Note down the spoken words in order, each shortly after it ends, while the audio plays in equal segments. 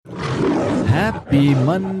Happy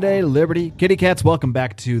Monday, Liberty. Kitty cats, welcome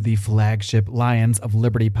back to the flagship Lions of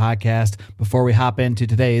Liberty podcast. Before we hop into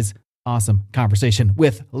today's awesome conversation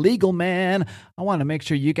with Legal Man, I want to make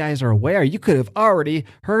sure you guys are aware. You could have already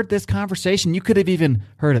heard this conversation. You could have even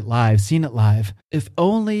heard it live, seen it live. If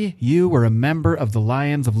only you were a member of the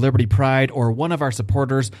Lions of Liberty Pride or one of our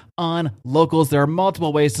supporters on Locals. There are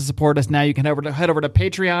multiple ways to support us now. You can head over to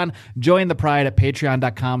Patreon, join the Pride at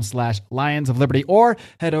patreon.com/Lions of Liberty, or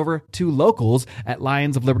head over to Locals at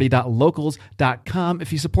lionsofliberty.locals.com.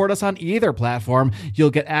 If you support us on either platform, you'll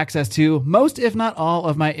get access to most, if not all,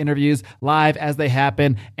 of my interviews live as they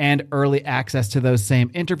happen and early access to those same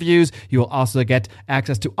interviews. You will also get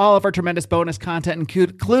access to all of our tremendous bonus content,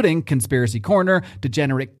 including Conspiracy Corner,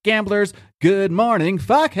 Degenerate Gamblers, Good Morning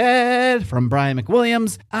Fuckhead from Brian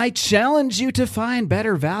McWilliams. I challenge you to find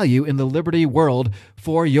better value in the Liberty world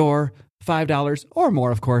for your $5 or more,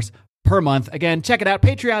 of course, per month. Again, check it out,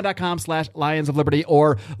 patreon.com/Lions of Liberty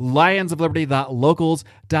or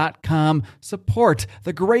lionsofliberty.locals.com. Support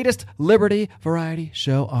the greatest Liberty variety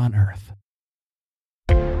show on earth.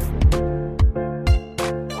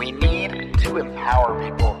 We need to empower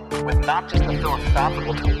people with not just the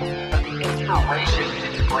philosophical tools, but the inspiration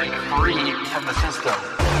to break free from the system.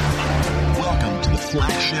 Welcome to the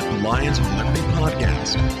flagship Lions of Liberty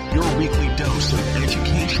podcast, your weekly dose of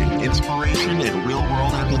education, inspiration, and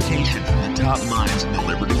real-world application from the top minds of the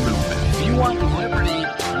Liberty movement. If you want liberty,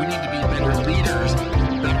 we need to be better leaders,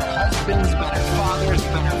 better husbands, better fathers,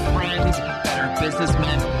 better friends, better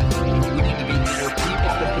businessmen. We need to be better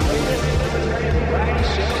people.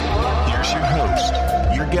 Here's your host,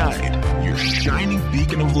 your guide, your shining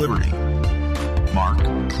beacon of liberty, Mark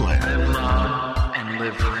Claire. Live long and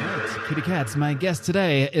live free. Kitty cats, my guest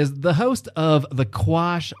today is the host of the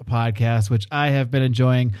Quash podcast, which I have been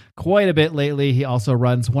enjoying quite a bit lately. He also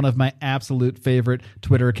runs one of my absolute favorite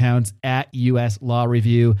Twitter accounts at US Law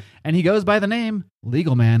Review, and he goes by the name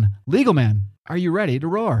Legal Man. Legal Man, are you ready to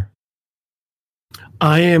roar?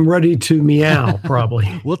 I am ready to meow, probably.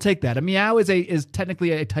 We'll take that. A meow is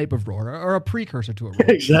technically a type of roar, or a precursor to a roar.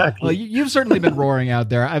 Exactly. Well, you've certainly been roaring out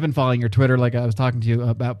there. I've been following your Twitter, like I was talking to you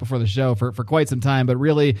about before the show, for quite some time. But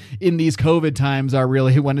really, in these COVID times, are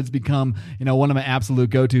really when it's become, one of my absolute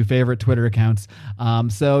go-to favorite Twitter accounts.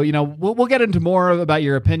 So we'll get into more about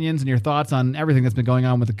your opinions and your thoughts on everything that's been going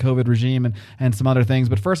on with the COVID regime and some other things.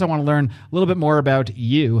 But first, I want to learn a little bit more about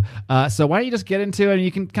you. So why don't you just get into it? And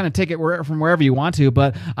you can kind of take it from wherever you want to,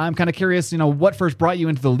 but I'm kind of curious, what first brought you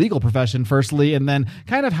into the legal profession, firstly, and then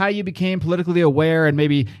kind of how you became politically aware, and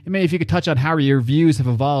maybe if you could touch on how your views have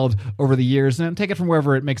evolved over the years, and take it from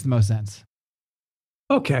wherever it makes the most sense.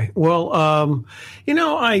 Okay. Well, I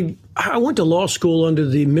went to law school under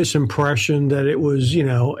the misimpression that it was,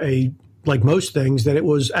 like most things, that it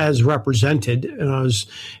was as represented. And I was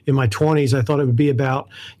in my 20s. I thought it would be about,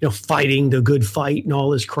 fighting the good fight and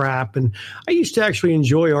all this crap. And I used to actually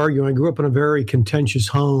enjoy arguing. I grew up in a very contentious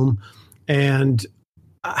home. And,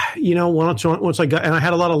 once I got, and I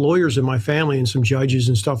had a lot of lawyers in my family and some judges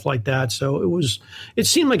and stuff like that. So it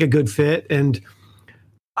seemed like a good fit. And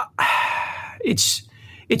it's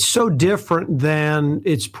so different than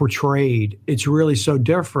it's portrayed. It's really so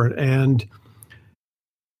different. And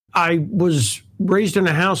I was raised in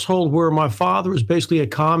a household where my father was basically a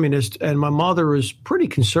communist and my mother was pretty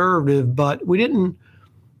conservative, but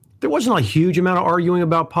there wasn't a huge amount of arguing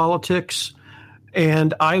about politics.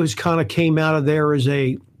 And I came out of there as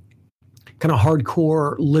a kind of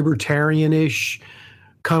hardcore libertarian-ish,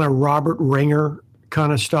 kind of Robert Ringer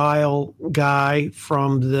kind of style guy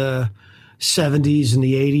from the 70s and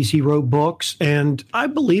the 80s. He wrote books, and I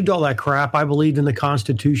believed all that crap. I believed in the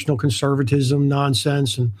constitutional conservatism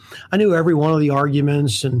nonsense, and I knew every one of the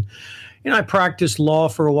arguments. And I practiced law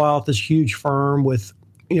for a while at this huge firm with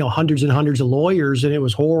hundreds and hundreds of lawyers, and it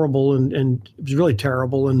was horrible and it was really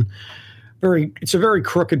terrible, and it's a very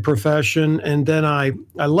crooked profession. And then I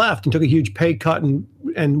left and took a huge pay cut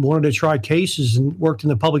and wanted to try cases, and worked in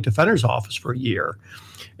the public defender's office for a year.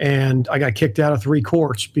 And I got kicked out of 3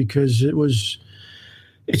 courts because it's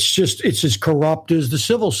as corrupt as the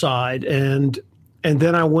civil side. And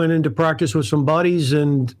then I went into practice with some buddies,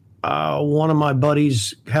 and one of my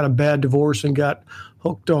buddies had a bad divorce and got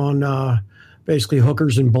hooked on basically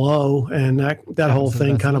hookers and blow, and that whole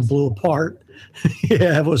thing kind of blew apart.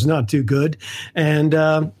 Yeah, it was not too good. And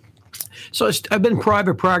so I've been in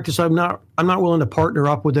private practice. I'm not willing to partner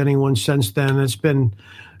up with anyone since then. It's been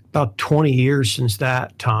about 20 years since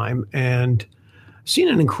that time, and seen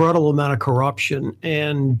an incredible amount of corruption.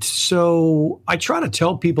 And so I try to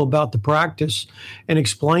tell people about the practice and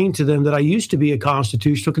explain to them that I used to be a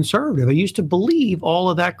constitutional conservative. I used to believe all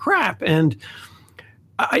of that crap. And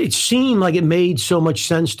it seemed like it made so much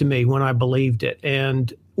sense to me when I believed it.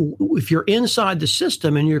 And if you're inside the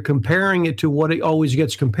system and you're comparing it to what it always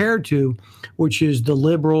gets compared to, which is the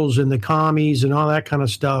liberals and the commies and all that kind of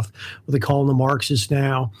stuff, what they call them the Marxists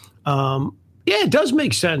now, yeah, it does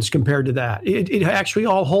make sense compared to that. It actually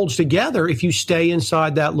all holds together. If you stay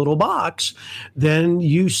inside that little box, then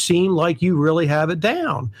you seem like you really have it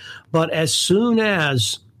down. But as soon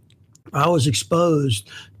as I was exposed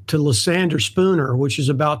to Lysander Spooner, which is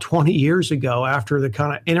about 20 years ago after the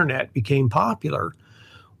kind of internet became popular,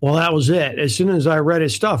 well, that was it. As soon as I read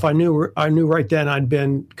his stuff, I knew right then I'd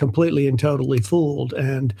been completely and totally fooled.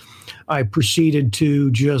 And I proceeded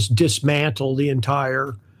to just dismantle the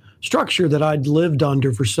entire structure that I'd lived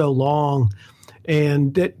under for so long.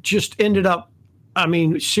 And that just ended up, I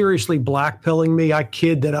mean, seriously blackpilling me. I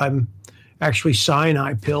kid that I'm actually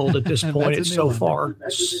cyanide pilled at this point. It's so far.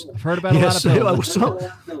 I've heard about a lot of pills.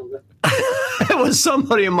 It was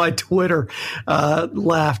somebody in my Twitter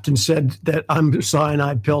laughed and said that I'm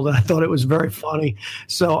cyanide pilled, and I thought it was very funny.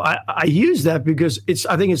 So I use that because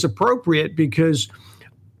I think it's appropriate, because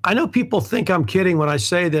I know people think I'm kidding when I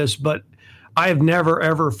say this, but I have never,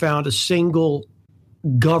 ever found a single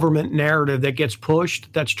government narrative that gets pushed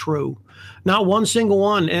that's true. Not one single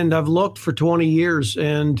one. And I've looked for 20 years.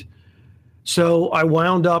 And so I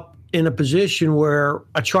wound up in a position where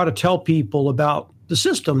I try to tell people about the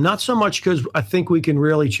system, not so much because I think we can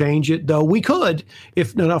really change it, though we could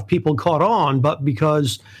if enough people caught on, but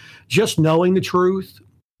because just knowing the truth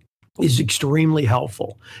is extremely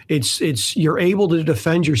helpful. It's you're able to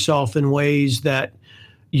defend yourself in ways that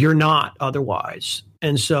you're not otherwise.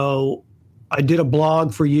 And so I did a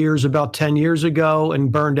blog for years about 10 years ago and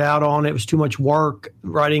burned out on it. It was too much work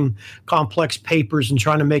writing complex papers and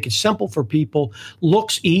trying to make it simple for people.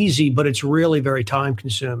 Looks easy, but it's really very time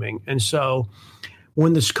consuming. And so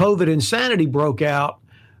when this COVID insanity broke out,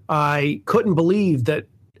 I couldn't believe that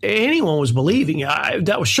anyone was believing it.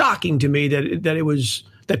 That was shocking to me that it was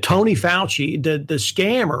that Tony Fauci, the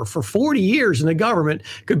scammer for 40 years in the government,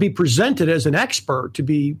 could be presented as an expert to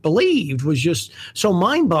be believed. Was just so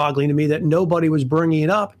mind-boggling to me that nobody was bringing it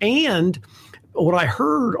up. And what I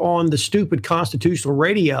heard on the stupid constitutional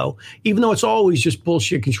radio, even though it's always just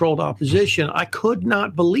bullshit controlled opposition, I could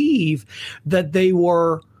not believe that they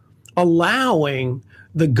were allowing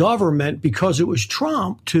the government, because it was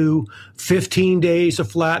Trump, to 15 days to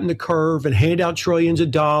flatten the curve and hand out trillions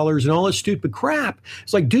of dollars and all this stupid crap.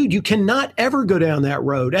 It's like, dude, you cannot ever go down that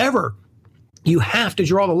road, ever. You have to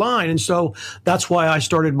draw the line. And so that's why I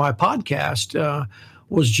started my podcast,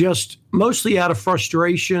 was just mostly out of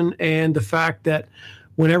frustration and the fact that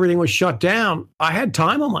when everything was shut down, I had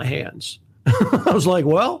time on my hands. I was like,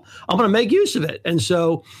 well, I'm going to make use of it. And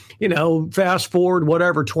so, fast forward,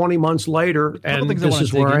 20 months later, and this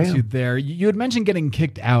is where I am. There, you had mentioned getting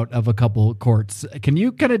kicked out of a couple courts. Can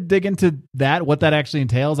you kind of dig into that, what that actually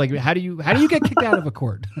entails? Like, how do you get kicked out of a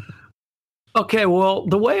court? Okay, well,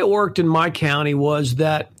 the way it worked in my county was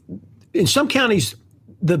that in some counties,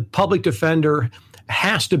 the public defender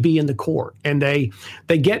has to be in the court, and they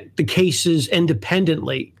get the cases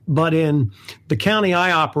independently. But in the county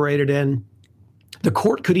I operated in, the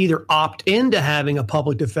court could either opt into having a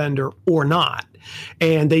public defender or not.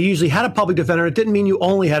 And they usually had a public defender. It didn't mean you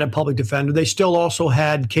only had a public defender. They still also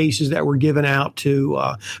had cases that were given out to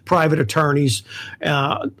private attorneys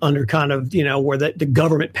under kind of, where the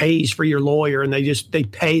government pays for your lawyer, and they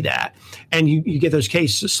pay that. And you get those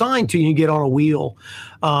cases assigned to you, and you get on a wheel.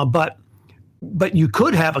 But you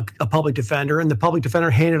could have a public defender, and the public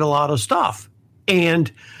defender handled a lot of stuff.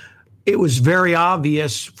 And it was very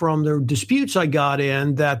obvious from the disputes I got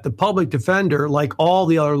in that the public defender, like all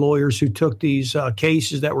the other lawyers who took these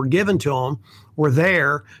cases that were given to them, were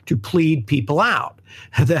there to plead people out.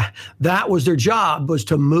 That was their job, was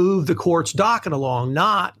to move the court's docket along,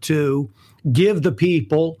 not to give the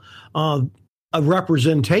people a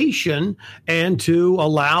representation and to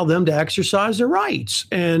allow them to exercise their rights.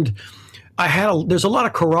 And there's a lot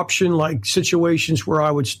of corruption, like situations where I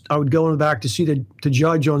would go in the back to see the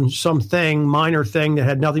judge on something, minor thing that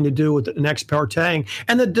had nothing to do with an ex parte,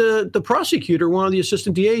 and the prosecutor, one of the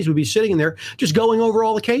assistant DAs, would be sitting in there just going over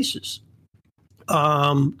all the cases.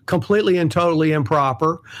 Completely and totally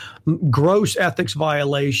improper, gross ethics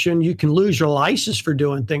violation. You can lose your license for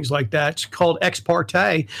doing things like that. It's called ex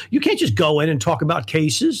parte. You can't just go in and talk about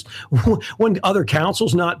cases when other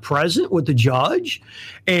counsel's not present with the judge.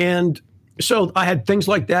 And so I had things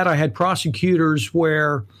like that. I had prosecutors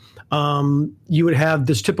where you would have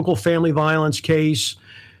this typical family violence case.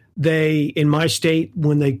 in my state,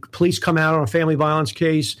 when the police come out on a family violence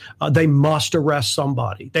case, they must arrest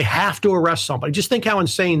somebody. They have to arrest somebody. Just think how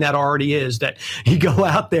insane that already is, that you go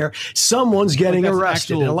out there, someone's getting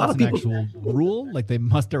arrested. And a lot of people rule, like they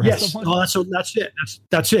must arrest someone. That's it.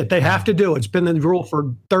 That's it. They have to do it. It's been the rule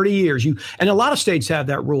for 30 years. And a lot of states have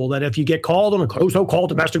that rule that if you get called on a so-called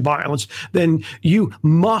domestic violence, then you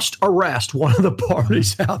must arrest one of the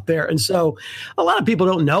parties out there. And so a lot of people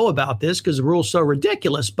don't know about this because the rule's so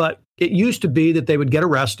ridiculous. But it used to be that they would get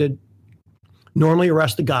arrested, normally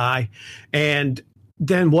arrest the guy, and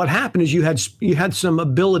then what happened is you had some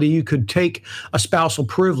ability. You could take a spousal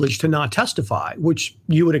privilege to not testify, which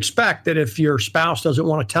you would expect that if your spouse doesn't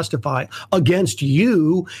want to testify against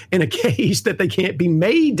you in a case, that they can't be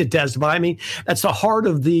made to testify. I mean, that's the heart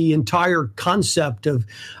of the entire concept of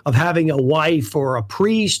having a wife or a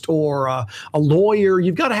priest or a lawyer.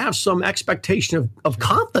 You've got to have some expectation of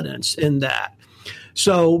confidence in that.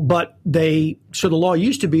 So the law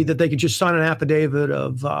used to be that they could just sign an affidavit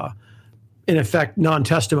of, in effect,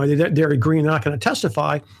 non-testimony. They're agreeing they're not going to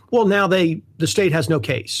testify. Well, now the state has no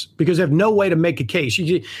case because they have no way to make a case.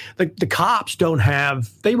 The cops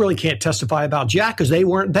they really can't testify about Jack because they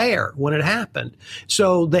weren't there when it happened.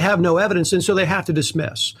 So they have no evidence, and so they have to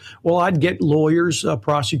dismiss. Well, I'd get lawyers,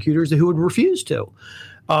 prosecutors who would refuse to.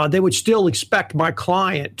 They would still expect my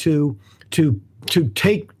client to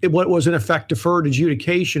take what was in effect deferred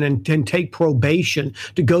adjudication and take probation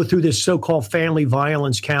to go through this so-called family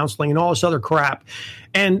violence counseling and all this other crap.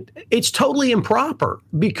 And it's totally improper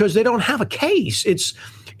because they don't have a case.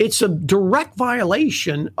 It's a direct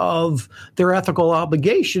violation of their ethical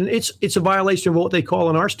obligation. It's a violation of what they call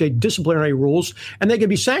in our state disciplinary rules, and they can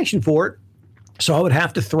be sanctioned for it. So I would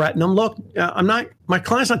have to threaten them. Look, my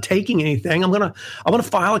client's not taking anything. I'm going to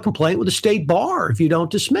file a complaint with the state bar if you don't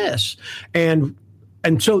dismiss. And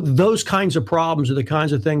so those kinds of problems are the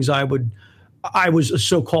kinds of things I was a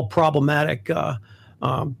so-called problematic,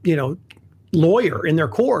 lawyer in their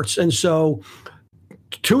courts. And so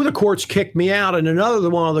two of the courts kicked me out, and another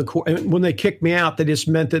one of the court. When they kicked me out, they just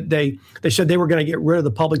meant that they said they were going to get rid of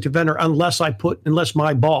the public defender unless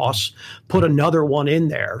my boss put another one in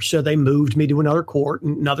there. So they moved me to another court,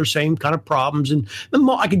 and another same kind of problems, and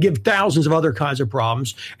I could give thousands of other kinds of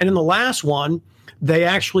problems. And in the last one, they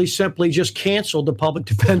actually simply just canceled the public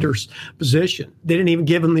defender's position. They didn't even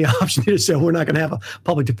give them the option to say we're not going to have a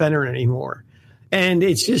public defender anymore. And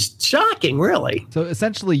it's just shocking, really. So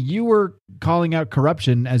essentially, you were calling out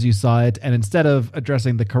corruption as you saw it, and instead of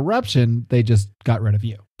addressing the corruption, they just got rid of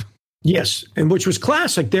you. Yes, and which was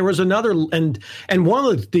classic. There was another, and one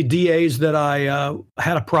of the DAs that I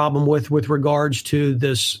had a problem with regards to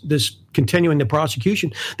this continuing the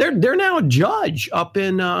prosecution. They're now a judge up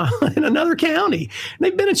in another county.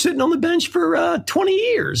 They've been sitting on the bench for 20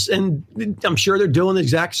 years, and I'm sure they're doing the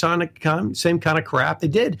exact same kind of crap they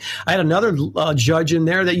did. I had another judge in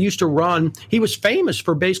there that used to run. He was famous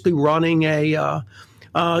for basically running a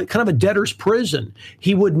kind of a debtor's prison.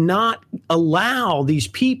 He would not allow these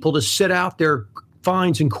people to sit out their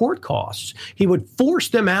fines and court costs. He would force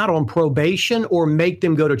them out on probation or make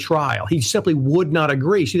them go to trial. He simply would not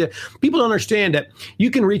agree. See, that people don't understand that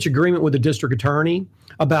you can reach agreement with the district attorney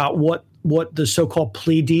about what the so-called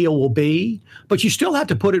plea deal will be, but you still have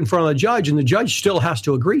to put it in front of the judge, and the judge still has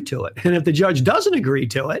to agree to it. And if the judge doesn't agree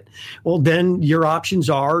to it, well, then your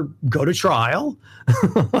options are go to trial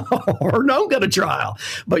or don't go to trial.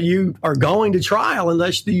 But you are going to trial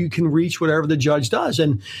unless you can reach whatever the judge does.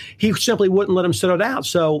 And he simply wouldn't let him sit it out.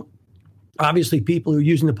 So obviously people who are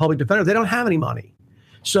using the public defender, they don't have any money.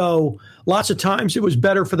 So lots of times it was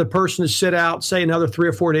better for the person to sit out, say, another 3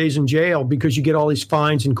 or 4 days in jail because you get all these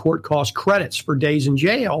fines and court cost credits for days in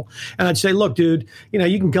jail. And I'd say, look, dude,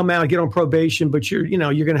 you can come out and get on probation, but you're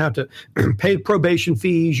going to have to pay probation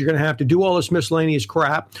fees. You're going to have to do all this miscellaneous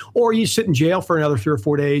crap, or you sit in jail for another 3 or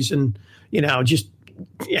 4 days and,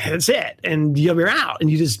 that's it. And you're out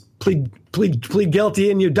and you just plead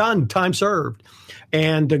guilty and you're done. Time served.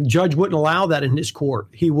 And the judge wouldn't allow that in his court.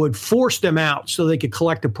 He would force them out so they could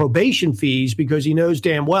collect the probation fees because he knows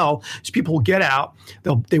damn well these people will get out.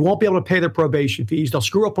 They won't be able to pay their probation fees. They'll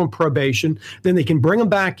screw up on probation. Then they can bring them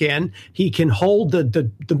back in. He can hold the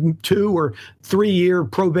 2 or 3 year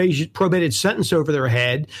probated sentence over their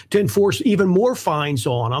head to enforce even more fines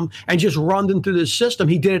on them and just run them through the system.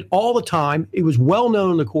 He did it all the time. It was well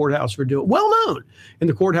known in the courthouse for doing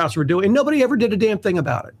it, and nobody ever did a damn thing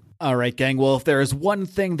about it. All right, gang. Well, if there is one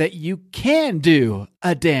thing that you can do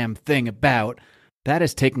a damn thing about, That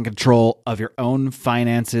is taking control of your own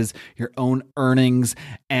finances, your own earnings.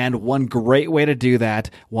 And one great way to do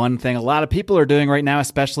that, one thing a lot of people are doing right now,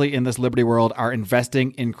 especially in this Liberty world, are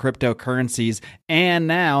investing in cryptocurrencies. And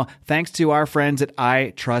now, thanks to our friends at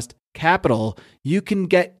iTrust Capital, you can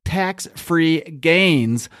get tax-free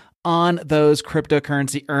gains on those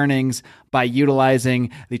cryptocurrency earnings by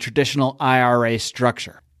utilizing the traditional IRA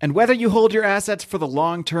structure. And whether you hold your assets for the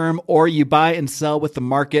long term or you buy and sell with the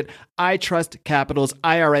market, iTrust Capital's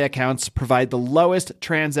IRA accounts provide the lowest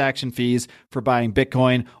transaction fees for buying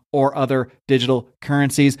Bitcoin or other digital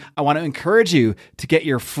currencies. I want to encourage you to get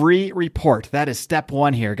your free report. That is step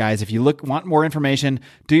one here, guys. If you want more information,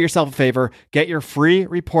 do yourself a favor, get your free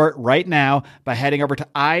report right now by heading over to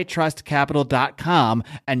itrustcapital.com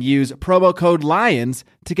and use promo code LIONS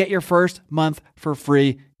to get your first month for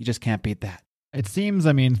free. You just can't beat that. It seems,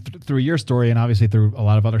 I mean, through your story and obviously through a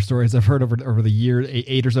lot of other stories I've heard over the year,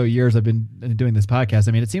 8 or so years I've been doing this podcast.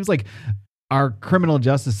 I mean, it seems like our criminal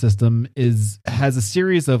justice system has a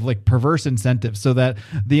series of like perverse incentives, so that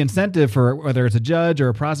the incentive for whether it's a judge or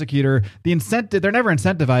a prosecutor, they're never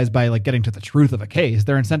incentivized by like getting to the truth of a case.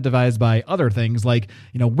 They're incentivized by other things like,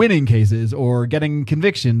 winning cases or getting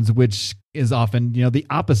convictions, which is often, the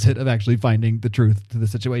opposite of actually finding the truth to the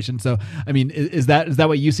situation. So, I mean, is that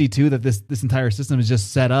what you see too, that this entire system is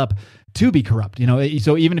just set up to be corrupt?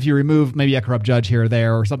 So even if you remove maybe a corrupt judge here or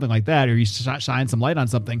there or something like that, or you shine some light on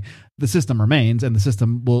something, the system remains, and the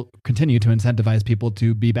system will continue to incentivize people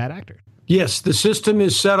to be bad actors. Yes, the system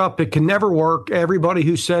is set up. It can never work. Everybody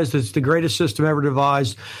who says it's the greatest system ever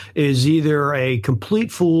devised is either a complete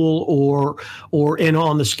fool or in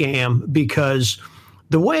on the scam, because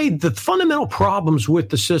the fundamental problems with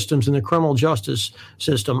the systems in the criminal justice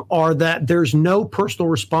system are that there's no personal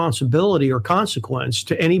responsibility or consequence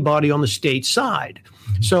to anybody on the state side.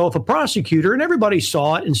 So if a prosecutor, and everybody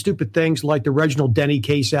saw it in stupid things like the Reginald Denny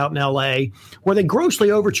case out in L.A., where they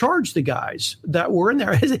grossly overcharged the guys that were in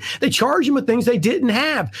there. They charged them with things they didn't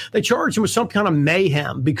have. They charged them with some kind of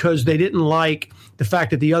mayhem because they didn't like the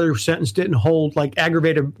fact that the other sentence didn't hold, like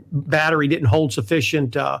aggravated battery didn't hold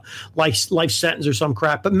sufficient life sentence or some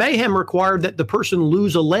crap. But mayhem required that the person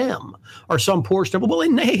lose a limb or some portion of it. Well,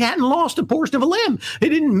 they hadn't lost a portion of a limb. They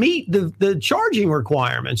didn't meet the charging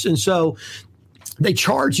requirements. And so they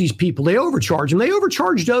charge these people. They overcharge them. They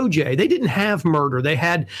overcharged OJ. They didn't have murder. They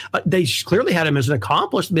clearly had him as an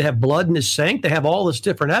accomplice. They have blood in his sink. They have all this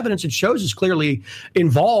different evidence. It shows he's clearly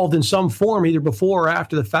involved in some form, either before or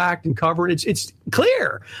after the fact, and covered. It's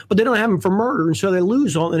clear, but they don't have him for murder, and so they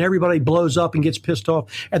lose on, and everybody blows up and gets pissed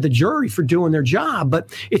off at the jury for doing their job.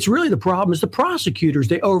 But it's really the problem is the prosecutors.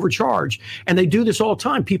 They overcharge, and they do this all the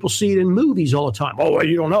time. People see it in movies all the time. Oh, well,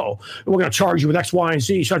 you don't know. We're going to charge you with X, Y, and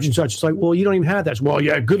Z, such and such. It's like, well, you don't even have that. Well,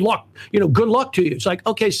 yeah, good luck. Good luck to you. It's like,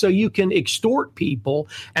 okay, so you can extort people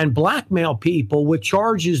and blackmail people with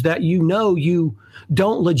charges that you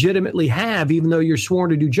don't legitimately have, even though you're sworn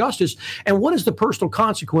to do justice. And what is the personal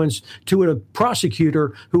consequence to a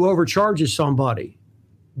prosecutor who overcharges somebody?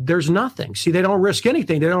 There's nothing. See, they don't risk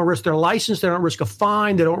anything. They don't risk their license. They don't risk a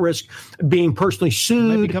fine. They don't risk being personally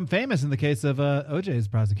sued. They become famous in the case of OJ's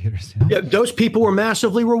prosecutors. Yeah, those people were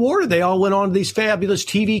massively rewarded. They all went on to these fabulous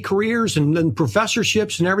TV careers and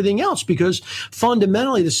professorships and everything else, because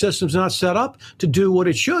fundamentally the system's not set up to do what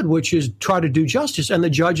it should, which is try to do justice. And the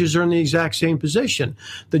judges are in the exact same position.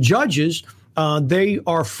 The judges, they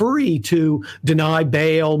are free to deny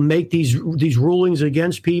bail, make these rulings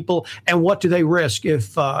against people. And what do they risk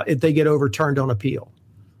if they get overturned on appeal?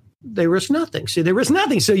 They risk nothing. See, they risk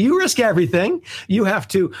nothing. So you risk everything. You have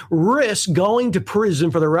to risk going to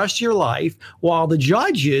prison for the rest of your life, while the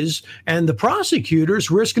judges and the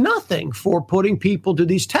prosecutors risk nothing for putting people to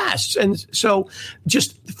these tests. And so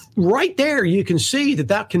just right there, you can see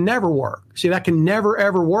that can never work. See, that can never,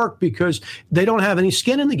 ever work, because they don't have any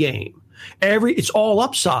skin in the game. It's all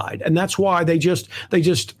upside, and that's why they just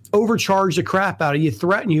overcharge the crap out of you,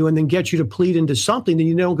 threaten you, and then get you to plead into something that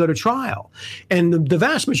you don't go to trial. And the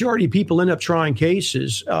vast majority of people end up trying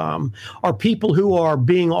cases are people who are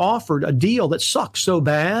being offered a deal that sucks so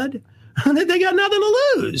bad that they got nothing to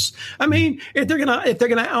lose. I mean, if they're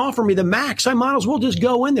gonna offer me the max, I might as well just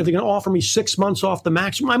go in there. If they're gonna offer me 6 months off the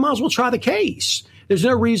max, I might as well try the case. There's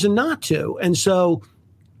no reason not to. And so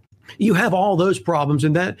you have all those problems,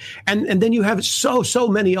 and then you have so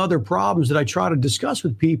many other problems that I try to discuss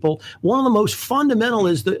with people. One of the most fundamental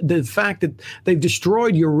is the fact that they've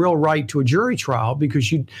destroyed your real right to a jury trial,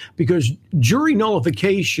 because jury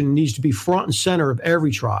nullification needs to be front and center of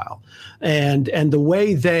every trial, and the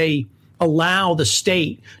way they allow the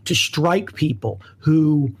state to strike people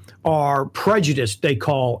who are prejudiced, they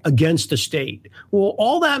call, against the state. Well,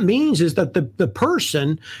 all that means is that the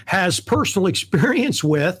person has personal experience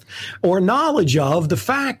with or knowledge of the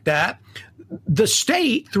fact that the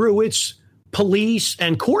state, through its police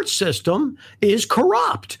and court system, is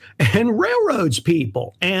corrupt and railroads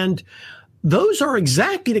people. And those are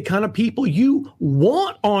exactly the kind of people you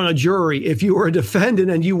want on a jury if you are a defendant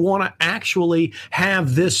and you want to actually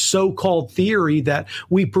have this so-called theory that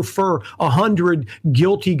we prefer 100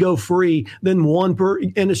 guilty go free than one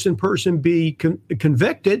innocent person be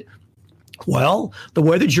convicted. Well, the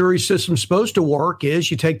way the jury system's supposed to work is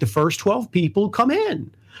you take the first 12 people who come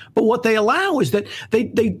in. But what they allow is that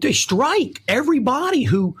they strike everybody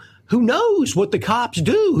who knows what the cops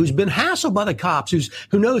do, who's been hassled by the cops,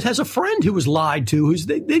 who knows, has a friend who was lied to,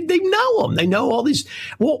 they know them. They know all these.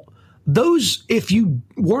 Well, those, if you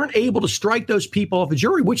weren't able to strike those people off the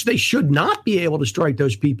jury, which they should not be able to strike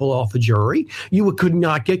those people off the jury, you could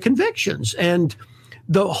not get convictions. And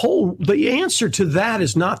the answer to that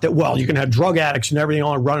is not that, well, you can have drug addicts and everything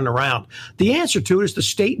on running around. The answer to it is the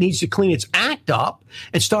state needs to clean its act up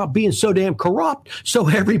and stop being so damn corrupt so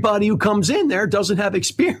everybody who comes in there doesn't have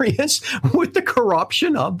experience with the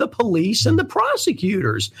corruption of the police and the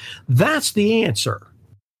prosecutors. That's the answer.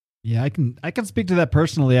 Yeah, I can speak to that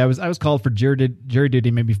personally. I was called for jury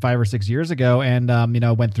duty maybe 5 or 6 years ago, and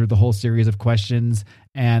went through the whole series of questions,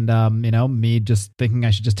 and me just thinking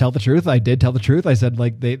I should just tell the truth. I did tell the truth. I said,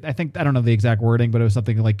 like, I don't know the exact wording, but it was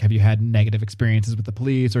something like, have you had negative experiences with the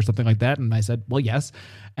police or something like that? And I said, well, yes.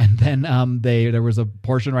 And then there was a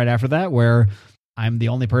portion right after that where I'm the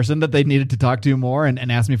only person that they needed to talk to more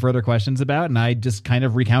and ask me further questions about. And I just kind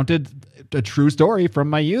of recounted a true story from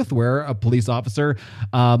my youth where a police officer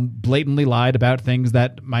blatantly lied about things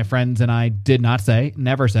that my friends and I did not say,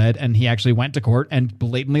 never said. And he actually went to court and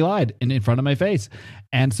blatantly lied in front of my face.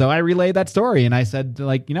 And so I relayed that story. And I said,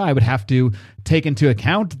 like, I would have to take into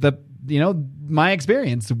account my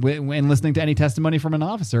experience when listening to any testimony from an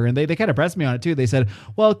officer. And they kind of pressed me on it too. They said,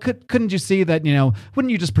 well, couldn't you see that,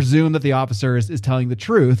 wouldn't you just presume that the officer is telling the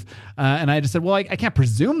truth? And I just said, well, I can't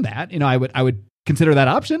presume that. I would consider that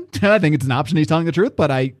option. I think it's an option he's telling the truth, but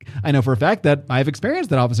I know for a fact that I've experienced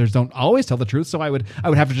that officers don't always tell the truth. So I would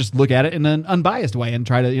have to just look at it in an unbiased way and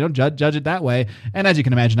try to, judge it that way. And as you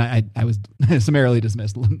can imagine, I was summarily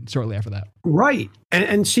dismissed shortly after that. Right.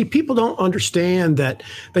 And see, people don't understand that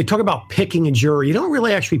they talk about picking a jury. You don't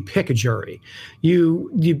really actually pick a jury. You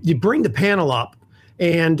bring the panel up,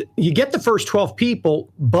 and you get the first 12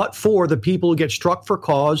 people, but for the people who get struck for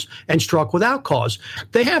cause and struck without cause.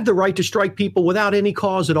 They have the right to strike people without any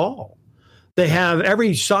cause at all. They have,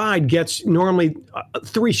 every side gets normally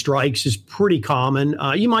 3 strikes is pretty common.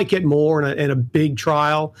 You might get more in a big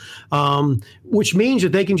trial, which means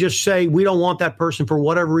that they can just say, we don't want that person for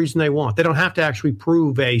whatever reason they want. They don't have to actually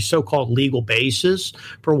prove a so-called legal basis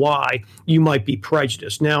for why you might be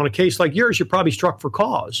prejudiced. Now, in a case like yours, you're probably struck for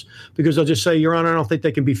cause because they'll just say, Your Honor, I don't think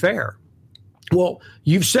they can be fair. Well,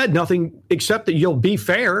 you've said nothing except that you'll be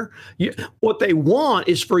fair. What they want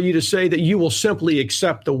is for you to say that you will simply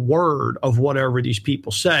accept the word of whatever these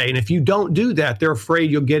people say. And if you don't do that, they're afraid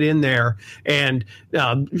you'll get in there and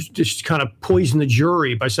just kind of poison the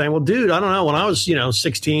jury by saying, well, dude, I don't know. When I was,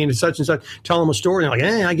 16 and such, tell them a story. And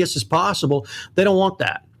they're like, I guess it's possible. They don't want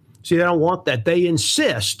that. See, they don't want that. They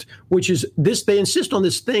insist, they insist on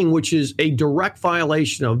this thing, which is a direct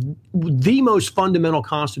violation of the most fundamental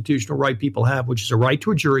constitutional right people have, which is a right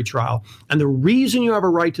to a jury trial. And the reason you have a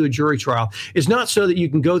right to a jury trial is not so that you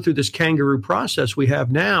can go through this kangaroo process we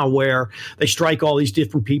have now where they strike all these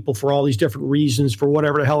different people for all these different reasons, for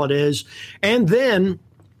whatever the hell it is. And then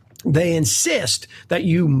they insist that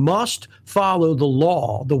you must follow the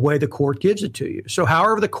law the way the court gives it to you. So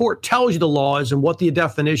however the court tells you the law is and what the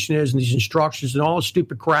definition is and these instructions and all this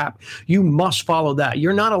stupid crap, you must follow that.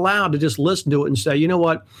 You're not allowed to just listen to it and say, you know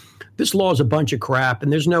what, this law is a bunch of crap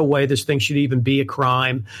and there's no way this thing should even be a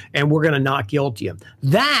crime and we're going to not guilty him.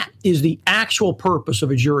 That is the actual purpose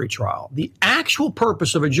of a jury trial. The actual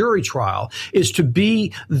purpose of a jury trial is to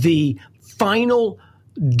be the final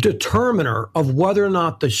determiner of whether or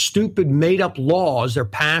not the stupid made-up laws they're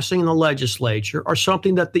passing in the legislature are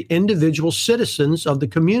something that the individual citizens of the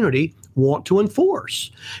community want to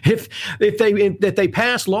enforce. If they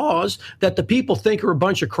pass laws that the people think are a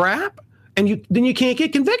bunch of crap, and then you can't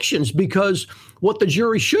get convictions, because what the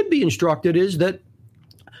jury should be instructed is that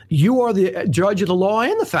you are the judge of the law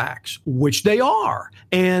and the facts, which they are.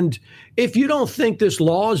 And if you don't think this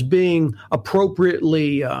law is being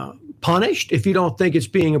appropriately punished, if you don't think it's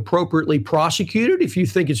being appropriately prosecuted, if you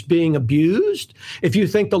think it's being abused, if you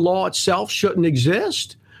think the law itself shouldn't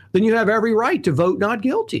exist, then you have every right to vote not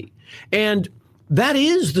guilty. And that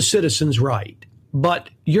is the citizen's right. But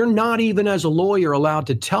you're not even as a lawyer allowed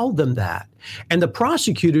to tell them that. And the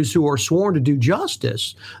prosecutors who are sworn to do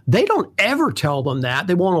justice, they don't ever tell them that.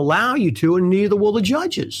 They won't allow you to, and neither will the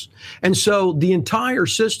judges. And so the entire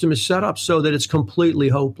system is set up so that it's completely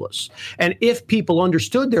hopeless. And if people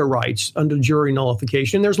understood their rights under jury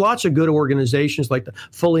nullification, there's lots of good organizations like the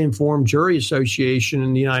Fully Informed Jury Association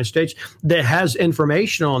in the United States that has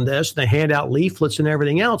information on this. They hand out leaflets and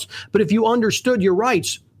everything else. But if you understood your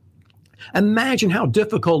rights, imagine how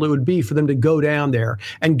difficult it would be for them to go down there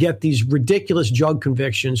and get these ridiculous drug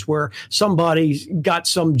convictions where somebody's got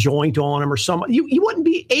some joint on them or you wouldn't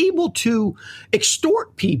be able to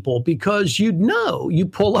extort people because you'd know you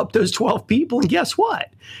pull up those 12 people and guess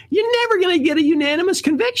what? You're never going to get a unanimous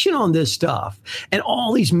conviction on this stuff. And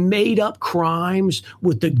all these made up crimes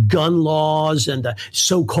with the gun laws and the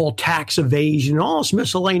so-called tax evasion, all this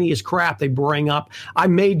miscellaneous crap they bring up. I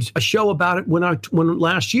made a show about it when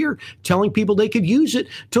last year, telling people they could use it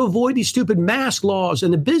to avoid these stupid mask laws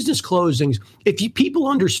and the business closings. If people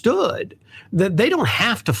understood that they don't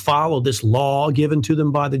have to follow this law given to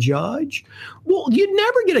them by the judge, well, you'd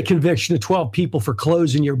never get a conviction of 12 people for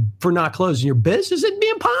not closing your business. It'd be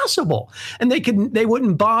impossible. And they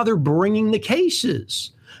wouldn't bother bringing the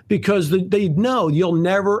cases because they'd know you'll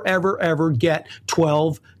never, ever, ever get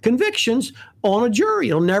 12 convictions on a jury.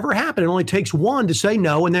 It'll never happen. It only takes one to say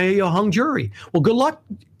no, and there you hung jury. Well, good luck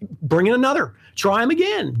bringing another. Try them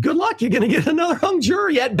again. Good luck. You're going to get another hung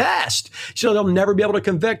jury at best. So they'll never be able to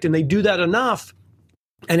convict. And they do that enough,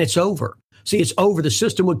 and it's over. See, it's over. The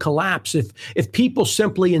system would collapse if people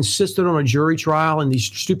simply insisted on a jury trial in these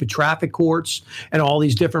stupid traffic courts and all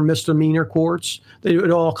these different misdemeanor courts. They would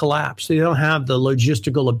all collapse. They don't have the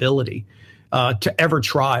logistical ability to ever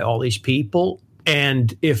try all these people.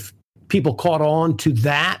 And if people caught on to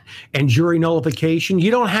that and jury nullification, you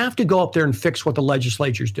don't have to go up there and fix what the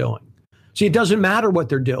legislature's doing. See, it doesn't matter what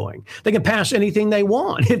they're doing. They can pass anything they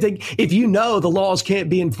want. If you know the laws can't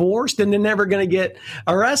be enforced, then they're never going to get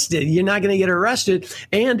arrested. You're not going to get arrested.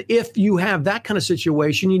 And if you have that kind of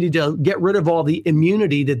situation, you need to get rid of all the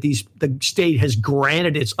immunity that the state has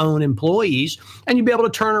granted its own employees, and you'd be able to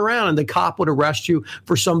turn around and the cop would arrest you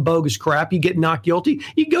for some bogus crap. You get not guilty.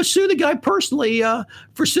 You go sue the guy personally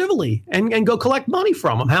for civilly and go collect money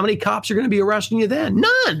from him. How many cops are going to be arresting you then?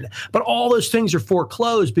 None. But all those things are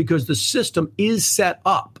foreclosed because the system is set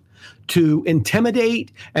up to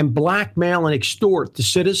intimidate and blackmail and extort the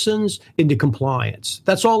citizens into compliance.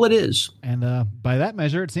 That's all it is. And by that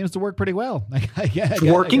measure, it seems to work pretty well. It's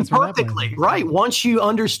working perfectly, right? Once you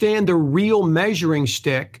understand the real measuring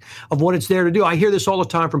stick of what it's there to do. I hear this all the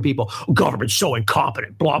time from people. Government's so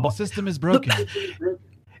incompetent, blah, blah. The system is broken.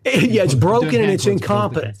 Yeah, it's broken and it's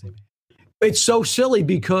incompetent. It's so silly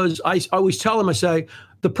because I always tell them, I say,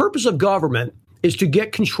 the purpose of government is to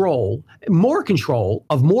get more control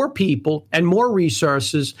of more people and more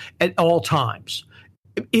resources at all times.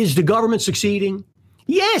 Is the government succeeding?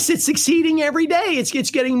 Yes, it's succeeding every day. It's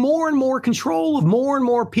getting more and more control of more and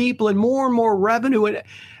more people and more revenue. And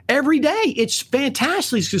every day, it's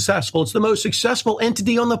fantastically successful. It's the most successful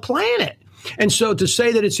entity on the planet. And so to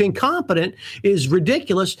say that it's incompetent is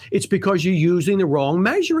ridiculous. It's because you're using the wrong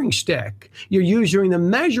measuring stick. You're using the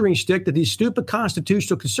measuring stick that these stupid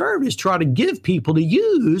constitutional conservatives try to give people to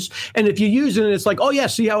use. And if you use it and it's like, oh, yeah,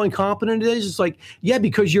 see how incompetent it is? It's like, yeah,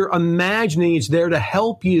 because you're imagining it's there to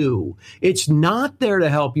help you. It's not there to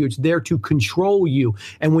help you. It's there to control you.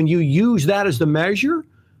 And when you use that as the measure,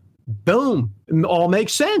 boom, it all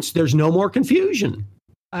makes sense. There's no more confusion.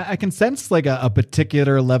 I can sense like a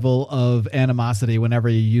particular level of animosity whenever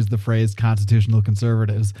you use the phrase constitutional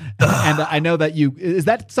conservatives. And I know that is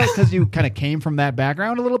that because you kind of came from that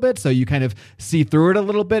background a little bit? So you kind of see through it a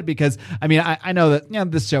little bit? Because I mean, I know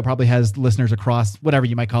that this show probably has listeners across whatever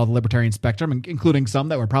you might call the libertarian spectrum, including some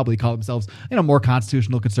that would probably call themselves, more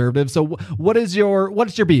constitutional conservative. So what's your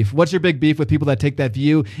beef? What's your big beef with people that take that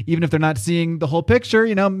view, even if they're not seeing the whole picture?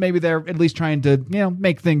 Maybe they're at least trying to,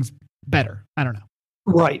 make things better. I don't know.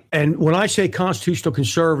 Right. And when I say constitutional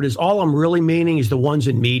conservatives, all I'm really meaning is the ones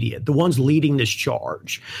in media, the ones leading this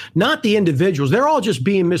charge, not the individuals. They're all just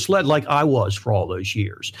being misled like I was for all those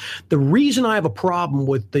years. The reason I have a problem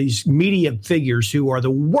with these media figures who are the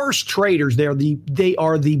worst traitors, they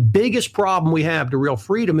are the biggest problem we have to real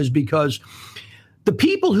freedom is because the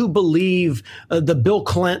people who believe the Bill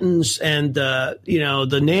Clintons and the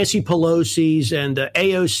Nancy Pelosi's and the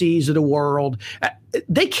AOCs of the world,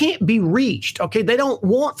 they can't be reached. Okay. They don't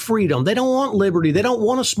want freedom. They don't want liberty. They don't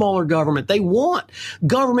want a smaller government. They want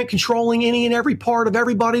government controlling any and every part of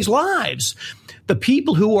everybody's lives. The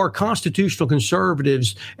people who are constitutional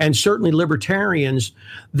conservatives and certainly libertarians,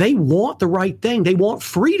 they want the right thing. They want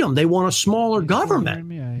freedom. They want a smaller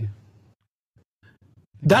government.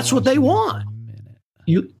 That's what they want.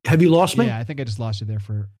 Have you lost me? Yeah, I think I just lost you there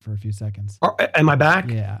for a few seconds. Am I back?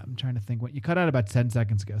 Yeah, I'm trying to think. What you cut out about 10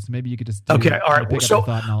 seconds ago, so maybe you could just okay. All right. Pick up the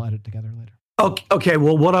thought and I'll edit together later. Okay.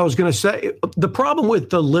 Well, what I was going to say, the problem with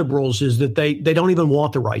the liberals is that they don't even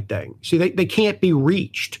want the right thing. See, they can't be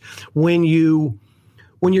reached. When you're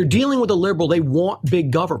dealing with a liberal, they want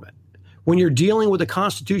big government. When you're dealing with a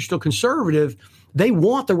constitutional conservative, they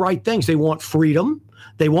want the right things. They want freedom.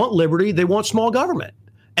 They want liberty. They want small government.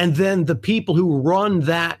 And then the people who run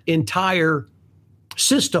that entire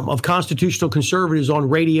system of constitutional conservatives on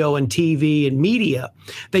radio and TV and media,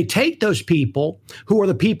 they take those people who are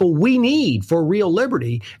the people we need for real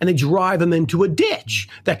liberty and they drive them into a ditch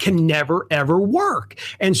that can never, ever work.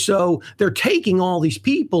 And so they're taking all these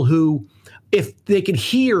people who, if they could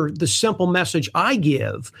hear the simple message I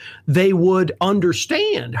give, they would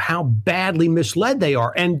understand how badly misled they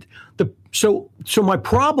are. And so my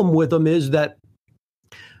problem with them is that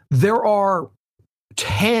there are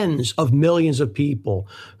tens of millions of people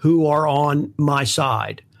who are on my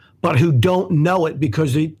side, but who don't know it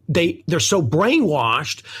because they're so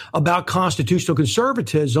brainwashed about constitutional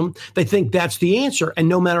conservatism, they think that's the answer. And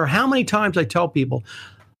no matter how many times I tell people,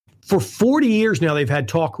 for 40 years now, they've had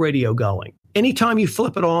talk radio going. Anytime you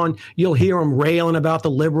flip it on, you'll hear them railing about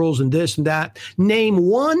the liberals and this and that. Name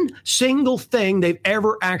one single thing they've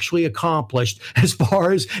ever actually accomplished as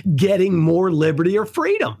far as getting more liberty or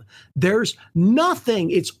freedom. There's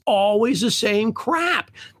nothing. It's always the same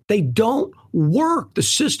crap. They don't work. The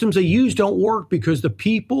systems they use don't work because the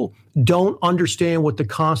people don't understand what the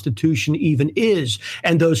Constitution even is.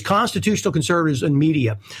 And those constitutional conservatives and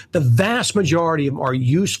media, the vast majority of them are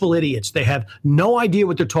useful idiots. They have no idea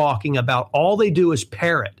what they're talking about. All they do is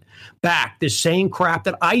parrot back this same crap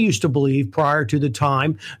that I used to believe prior to the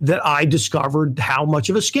time that I discovered how much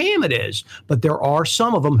of a scam it is. But there are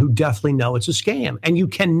some of them who definitely know it's a scam. And you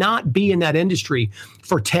cannot be in that industry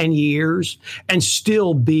for 10 years and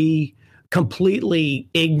still be completely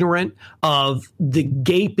ignorant of the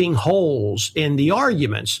gaping holes in the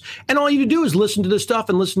arguments. And all you do is listen to this stuff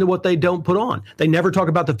and listen to what they don't put on. They never talk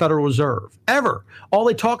about the Federal Reserve, ever. All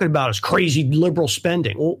they talk about is crazy liberal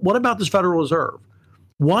spending. Well, what about this Federal Reserve?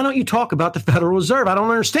 Why don't you talk about the Federal Reserve? I don't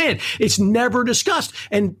understand. It's never discussed.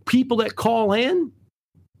 And people that call in,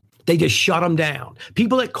 they just shut them down.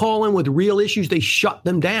 People that call in with real issues, they shut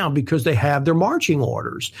them down because they have their marching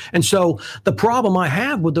orders. And so the problem I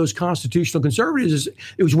have with those constitutional conservatives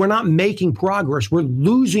is we're not making progress. We're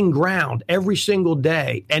losing ground every single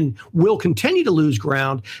day, and we'll continue to lose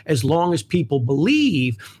ground as long as people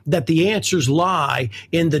believe that the answers lie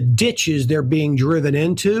in the ditches they're being driven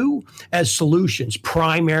into as solutions,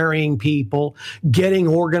 primarying people, getting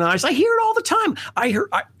organized. I hear it all the time.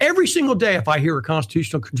 Every single day if I hear a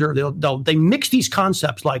constitutional conservative, they mix these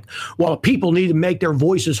concepts like, well, people need to make their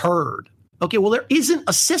voices heard. Okay, well, there isn't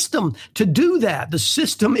a system to do that. The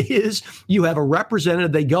system is you have a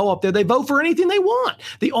representative, they go up there, they vote for anything they want.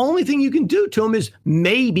 The only thing you can do to them is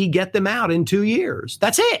maybe get them out in 2 years.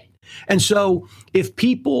 That's it. And so if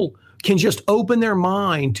people can just open their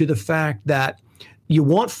mind to the fact that you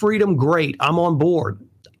want freedom, great, I'm on board.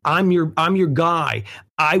 I'm your guy.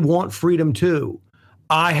 I want freedom too.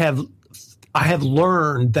 I have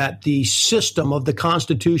learned that the system of the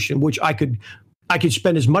Constitution, which I could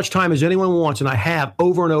spend as much time as anyone wants, and I have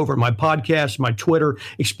over and over in my podcast, my Twitter,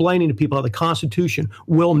 explaining to people how the Constitution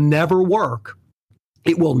will never work.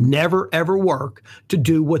 It will never, ever work to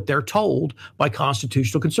do what they're told by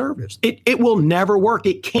constitutional conservatives. It will never work.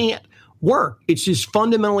 It can't work. It's as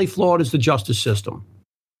fundamentally flawed as the justice system.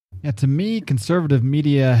 Yeah, to me, conservative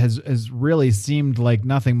media has really seemed like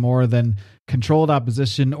nothing more than controlled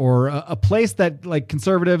opposition, or a place that like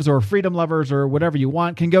conservatives or freedom lovers or whatever you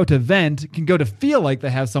want can go to vent, can go to feel like they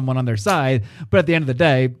have someone on their side. But at the end of the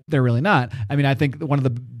day, they're really not. I mean, I think one of the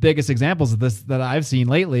biggest examples of this that I've seen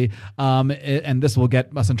lately, and this will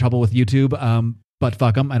get us in trouble with YouTube, but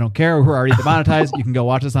fuck them. I don't care. We're already demonetized. You can go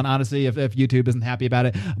watch this on Odyssey if YouTube isn't happy about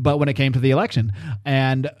it. But when it came to the election,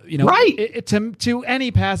 and right, to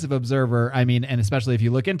any passive observer, I mean, and especially if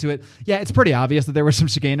you look into it, yeah, it's pretty obvious that there was some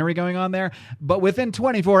chicanery going on there. But within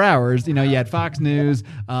 24 hours, you had Fox News,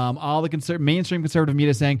 all the mainstream conservative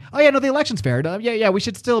media saying, "Oh yeah, no, the election's fair. Yeah, we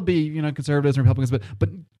should still be conservatives and Republicans, but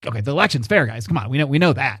okay, the election's fair, guys. Come on, we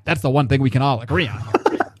know that. That's the one thing we can all agree on."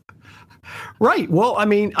 Right. Well, I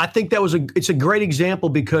mean, I think it's a great example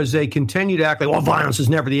because they continue to act like, well, violence is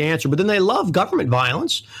never the answer, but then they love government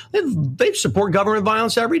violence. They support government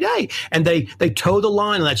violence every day. And they toe the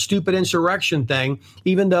line on that stupid insurrection thing,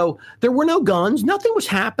 even though there were no guns, nothing was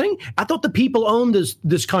happening. I thought the people owned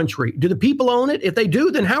this country. Do the people own it? If they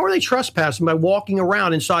do, then how are they trespassing by walking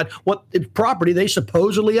around inside what property they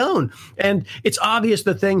supposedly own? And it's obvious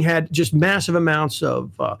the thing had just massive amounts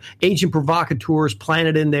of agent provocateurs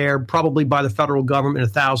planted in there, probably by the federal government in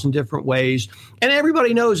 1,000 different ways. And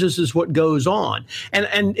everybody knows this is what goes on.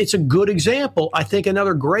 And it's a good example. I think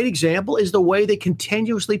another great example is the way they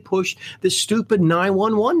continuously push this stupid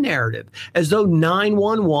 911 narrative, as though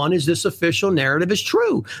 911 is this official narrative is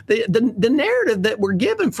true. The narrative that we're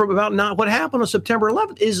given from about what happened on September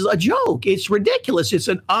 11th is a joke. It's ridiculous. It's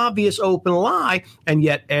an obvious open lie. And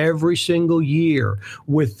yet every single year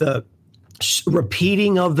with the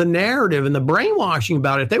repeating of the narrative and the brainwashing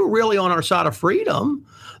about it. If they were really on our side of freedom,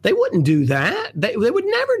 they wouldn't do that. They would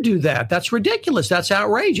never do that. That's ridiculous. That's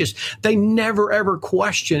outrageous. They never, ever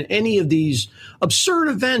question any of these absurd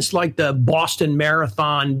events like the Boston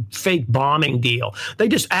Marathon fake bombing deal. They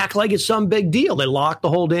just act like it's some big deal. They lock the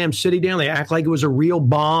whole damn city down. They act like it was a real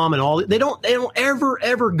bomb and all. They don't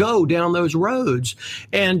ever go down those roads.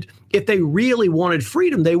 And if they really wanted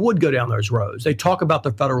freedom, they would go down those roads. They talk about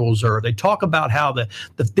the Federal Reserve. They talk about how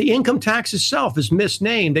the income tax itself is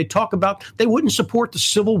misnamed. They talk about they wouldn't support the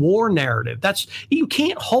Civil War narrative. You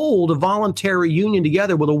can't hold a voluntary union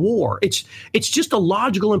together with a war. It's just a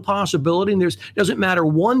logical impossibility. And doesn't matter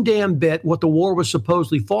one damn bit what the war was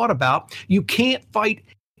supposedly fought about. You can't fight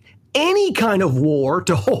any kind of war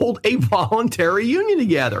to hold a voluntary union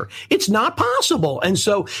together. It's not possible. And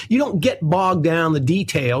so you don't get bogged down in the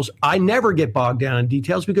details. I never get bogged down in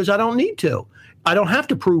details because I don't need to. I don't have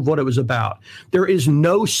to prove what it was about. There is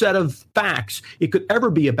no set of facts it could ever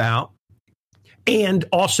be about and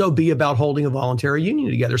also be about holding a voluntary union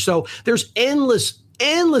together. So there's endless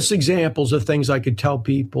examples of things I could tell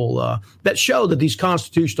people that show that these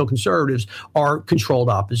constitutional conservatives are controlled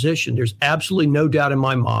opposition. There's absolutely no doubt in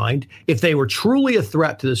my mind, if they were truly a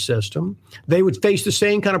threat to the system, they would face the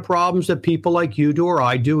same kind of problems that people like you do or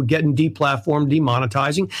I do, getting deplatformed,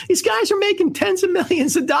 demonetizing. These guys are making tens of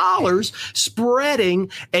millions of dollars spreading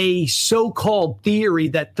a so-called theory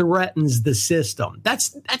that threatens the system.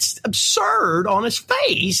 That's absurd on its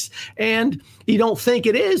face. And you don't think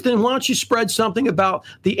it is, then why don't you spread something about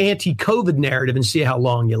the anti-COVID narrative and see how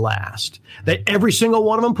long you last? That every single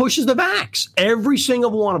one of them pushes the vax. Every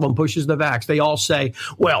single one of them pushes the vax. They all say,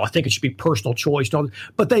 well, I think it should be personal choice.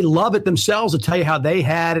 But they love it themselves to tell you how they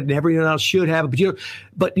had it and everyone else should have it.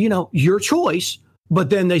 But your choice. But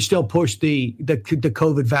then they still push the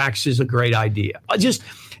COVID vax is a great idea. Just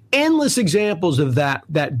endless examples of that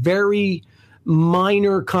very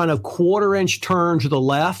minor kind of quarter-inch turn to the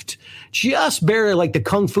left, just barely like the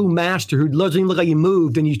Kung Fu master who doesn't even look like he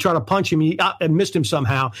moved and you try to punch him and missed him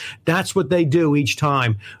somehow. That's what they do each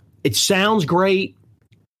time. It sounds great,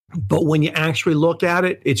 but when you actually look at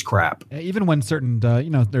it, it's crap. Even when certain,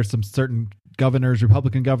 there's some certain governors,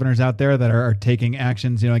 Republican governors out there that are taking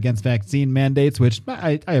actions, against vaccine mandates, which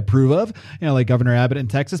I approve of, like Governor Abbott in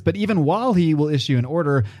Texas. But even while he will issue an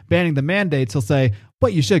order banning the mandates, he'll say,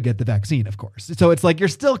 but you should get the vaccine, of course. So it's like you're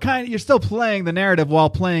still playing the narrative while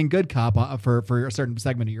playing good cop for a certain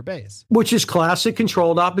segment of your base. Which is classic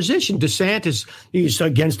controlled opposition. DeSantis, he's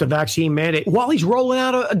against the vaccine mandate while he's rolling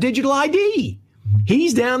out a digital ID.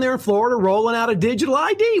 He's down there in Florida rolling out a digital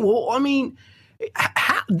ID. Well, I mean,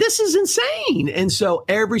 this is insane. And so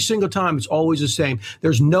every single time it's always the same.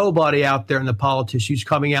 There's nobody out there in the politics who's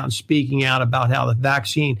coming out and speaking out about how the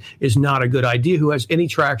vaccine is not a good idea, who has any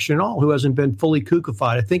traction at all, who hasn't been fully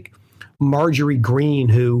kookified. I think Marjorie Greene,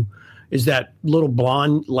 who is that little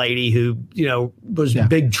blonde lady who, was a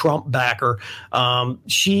big Trump backer. I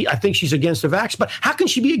think she's against the vax. But how can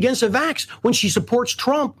she be against the vax when she supports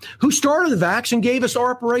Trump, who started the vax and gave us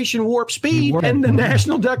Operation Warp Speed and the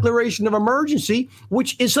National Declaration of Emergency,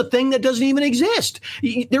 which is a thing that doesn't even exist?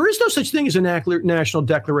 There is no such thing as a National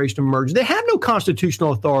Declaration of Emergency. They have no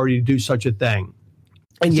constitutional authority to do such a thing.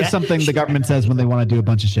 And it's just something the government says when they want to do a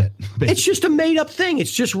bunch of shit. Basically. It's just a made-up thing.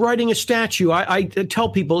 It's just writing a statute. I tell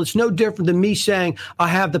people it's no different than me saying, I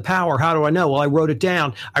have the power. How do I know? Well, I wrote it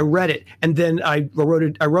down. I read it. And then I wrote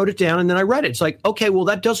it down, and then I read it. It's like, okay, well,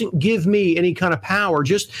 that doesn't give me any kind of power.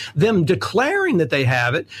 Just them declaring that they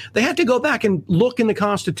have it. They have to go back and look in the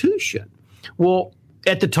Constitution. Well,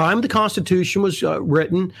 at the time the Constitution was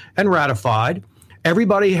written and ratified,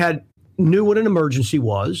 everybody knew what an emergency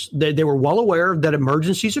was. They were well aware that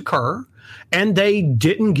emergencies occur. and they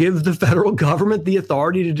didn't give the federal government the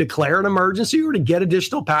authority to declare an emergency or to get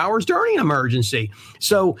additional powers during an emergency.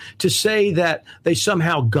 So to say that they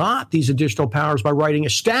somehow got these additional powers by writing a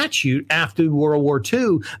statute after World War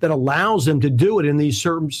II that allows them to do it in these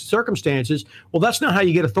certain circumstances, well, that's not how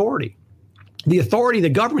you get authority. The authority of the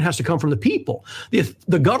government has to come from the people.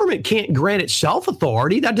 The government can't grant itself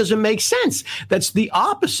authority. That doesn't make sense. That's the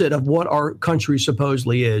opposite of what our country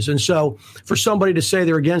supposedly is. And so for somebody to say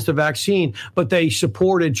they're against the vaccine, but they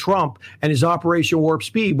supported Trump and his Operation Warp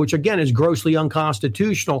Speed, which again is grossly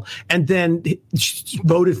unconstitutional, and then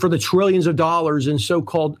voted for the trillions of dollars in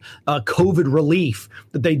so-called COVID relief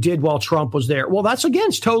that they did while Trump was there. Well, that's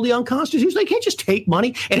against totally unconstitutional. They can't just take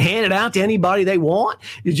money and hand it out to anybody they want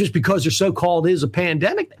just because they're so-called is a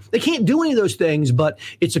pandemic. They can't do any of those things, but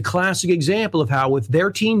it's a classic example of how if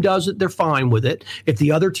their team does it, they're fine with it. If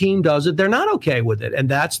the other team does it, they're not okay with it. And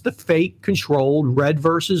that's the fake controlled red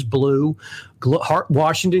versus blue,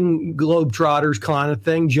 Washington Globetrotters kind of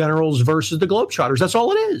thing, generals versus the Globetrotters. That's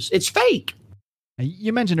all it is. It's fake.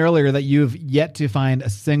 You mentioned earlier that you've yet to find a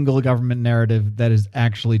single government narrative that is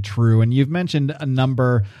actually true. And you've mentioned a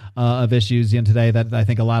number of issues in today that I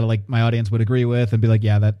think a lot of like my audience would agree with and be like,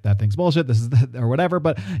 yeah, that thing's bullshit. This is or whatever.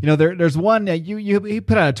 But, you know, there's one you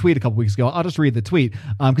put out a tweet a couple weeks ago. I'll just read the tweet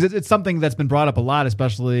because it's something that's been brought up a lot,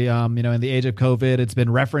 especially, in the age of COVID. It's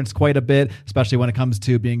been referenced quite a bit, especially when it comes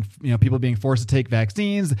to being, people being forced to take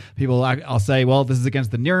vaccines. People, I'll say, well, this is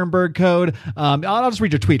against the Nuremberg Code. I'll just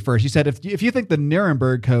read your tweet first. You said, if you think the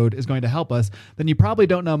Nuremberg Code is going to help us, then you probably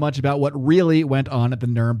don't know much about what really went on at the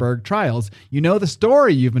Nuremberg trials. You know the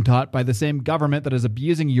story you've been taught by the same government that is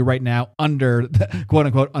abusing you right now under the, quote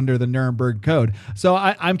unquote, under the Nuremberg Code. So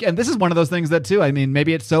and this is one of those things that too, I mean,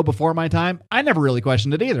 maybe it's so before my time. I never really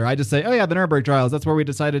questioned it either. I just say, oh yeah, the Nuremberg trials, that's where we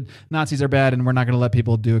decided Nazis are bad and we're not going to let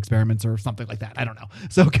people do experiments or something like that. I don't know.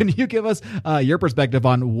 So can you give us your perspective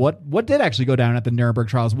on what did actually go down at the Nuremberg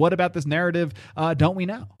trials? What about this narrative don't we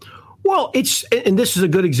know? Well, and this is a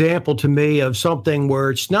good example to me of something where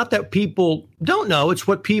it's not that people don't know, it's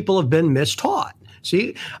what people have been mistaught.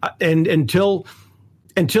 See, and until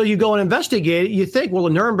you go and investigate it, you think, well, the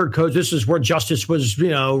Nuremberg Code, this is where justice was,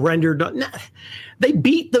 rendered. Nah, they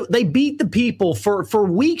beat the people for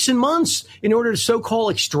weeks and months in order to so-called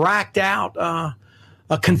extract out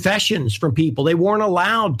confessions from people. They weren't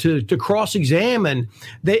allowed to cross-examine.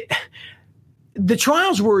 The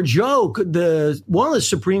trials were a joke. One of the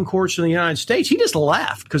Supreme Courts in the United States, he just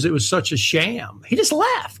left because it was such a sham. He just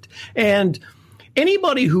left. And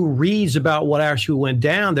anybody who reads about what actually went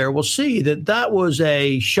down there will see that was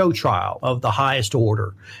a show trial of the highest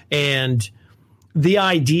order. And the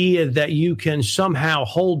idea that you can somehow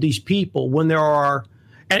hold these people when there are,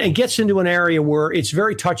 and it gets into an area where it's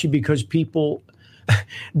very touchy because people,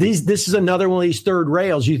 this is another one of these third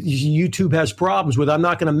rails YouTube has problems with. I'm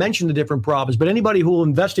not going to mention the different problems, but anybody who will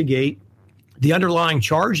investigate the underlying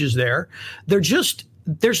charges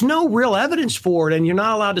there's no real evidence for it, and you're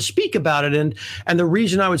not allowed to speak about it. And the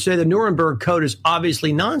reason I would say the Nuremberg Code is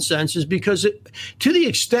obviously nonsense is because to the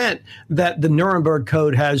extent that the Nuremberg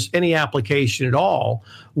Code has any application at all,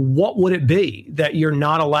 what would it be that you're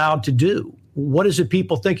not allowed to do? What is it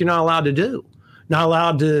people think you're not allowed to do? Not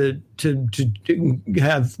allowed to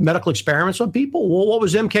have medical experiments on people? Well, what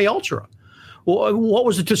was MK Ultra? Well, what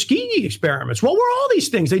was the Tuskegee experiments? What were all these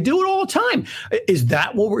things? They do it all the time. Is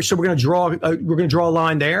that what we're going to draw a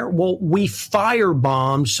line there? Well, we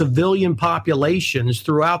firebombed civilian populations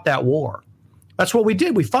throughout that war. That's what we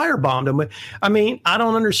did. We firebombed them. I mean, I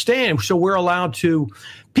don't understand. So we're allowed to.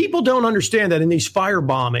 People don't understand that in these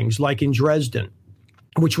firebombings, like in Dresden,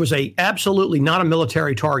 which was absolutely not a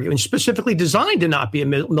military target and specifically designed to not be a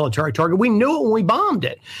military target. We knew it when we bombed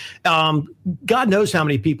it. God knows how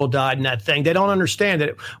many people died in that thing. They don't understand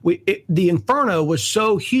that the inferno was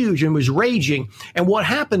so huge and was raging. And what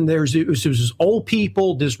happened there is it was old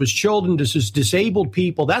people, this was children, this was disabled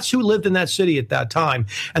people. That's who lived in that city at that time.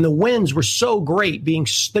 And the winds were so great,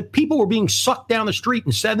 that people were being sucked down the street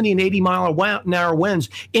in 70 and 80 mile an hour winds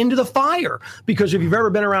into the fire. Because if you've ever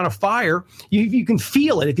been around a fire, you can feel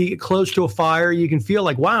it. If you get close to a fire, you can feel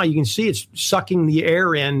like, wow, you can see it's sucking the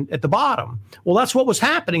air in at the bottom. Well, that's what was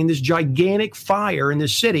happening in this gigantic fire in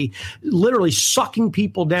this city, literally sucking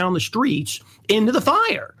people down the streets into the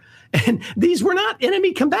fire. And these were not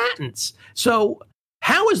enemy combatants. So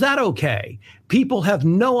how is that okay? People have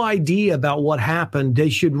no idea about what happened. They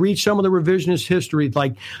should read some of the revisionist history,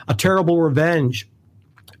 like A Terrible Revenge.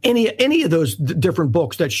 Any of those different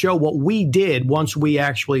books that show what we did once we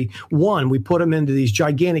actually won. We put them into these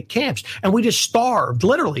gigantic camps and we just starved,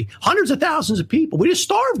 literally hundreds of thousands of people. We just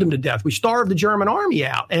starved them to death. We starved the German army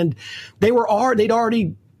out, and they'd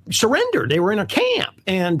already surrendered. They were in a camp.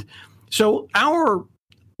 And so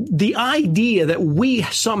the idea that we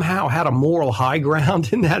somehow had a moral high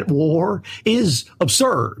ground in that war is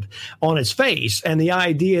absurd on its face. And the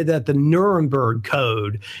idea that the Nuremberg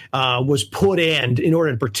Code was put in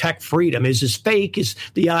order to protect freedom is as fake as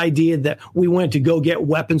the idea that we went to go get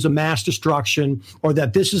weapons of mass destruction, or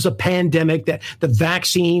that this is a pandemic, that the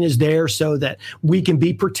vaccine is there so that we can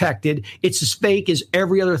be protected. It's as fake as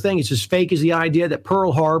every other thing. It's as fake as the idea that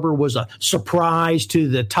Pearl Harbor was a surprise to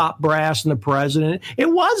the top brass and the president.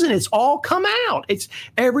 It wasn't. It's all come out.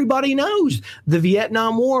 Everybody knows the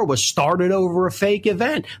Vietnam War was started over a fake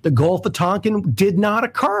event. The Gulf of Tonkin did not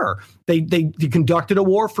occur. They conducted a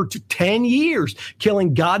war for 10 years,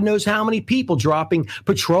 killing God knows how many people, dropping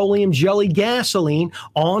petroleum jelly gasoline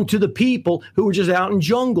onto the people who were just out in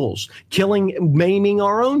jungles, maiming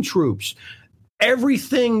our own troops.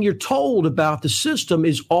 Everything you're told about the system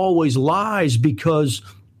is always lies, because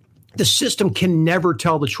the system can never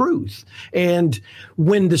tell the truth. And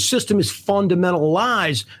when the system is fundamental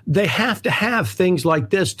lies, they have to have things like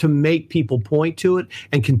this to make people point to it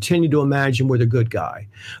and continue to imagine we're the good guy.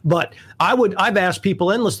 But I've asked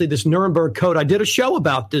people endlessly, this Nuremberg Code. I did a show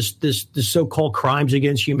about this so-called crimes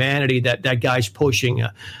against humanity that guy's pushing.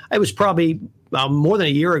 It was probably more than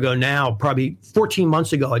a year ago now, probably 14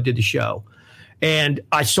 months ago, I did the show. And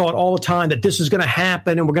I saw it all the time that this is going to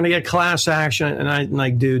happen and we're going to get class action. And I'm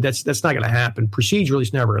like, dude, that's not going to happen. Procedurally,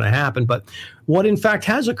 it's never going to happen. But what in fact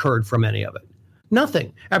has occurred from any of it?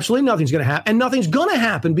 Nothing. Absolutely nothing's going to happen. And nothing's going to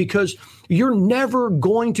happen because you're never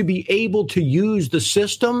going to be able to use the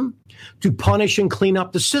system to punish and clean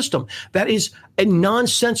up the system. That is a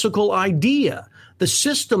nonsensical idea. The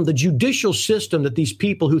system, the judicial system that these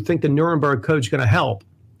people who think the Nuremberg Code is going to help,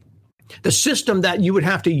 the system that you would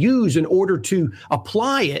have to use in order to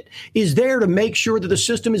apply it, is there to make sure that the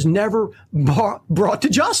system is never brought to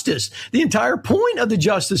justice. The entire point of the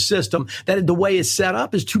justice system, that the way it's set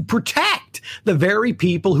up, is to protect the very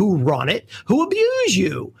people who run it, who abuse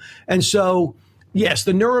you. And so, yes,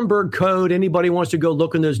 the Nuremberg Code, anybody wants to go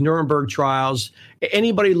look in those Nuremberg trials,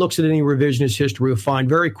 anybody looks at any revisionist history will find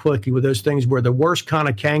very quickly where those things were the worst kind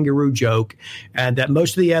of kangaroo joke, and that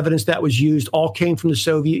most of the evidence that was used all came from the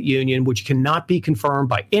Soviet Union, which cannot be confirmed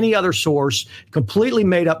by any other source, completely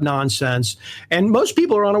made up nonsense. And most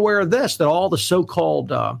people are unaware of this, that all the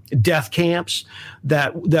so-called death camps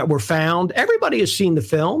that were found, everybody has seen the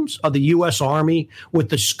films of the U.S. Army with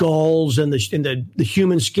the skulls and the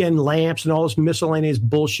human skin lamps and all this miscellaneous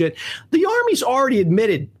bullshit. The Army's already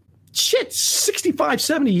admitted, 65,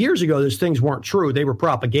 70 years ago, those things weren't true. They were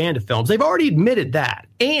propaganda films. They've already admitted that.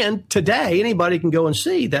 And today, anybody can go and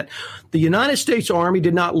see that the United States Army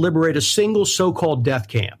did not liberate a single so-called death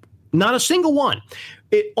camp. Not a single one.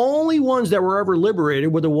 Only ones that were ever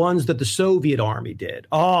liberated were the ones that the Soviet Army did.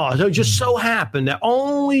 So it just so happened that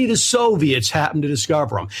only the Soviets happened to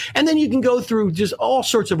discover them. And then you can go through just all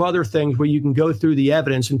sorts of other things where you can go through the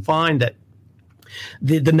evidence and find that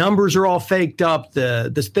the numbers are all faked up.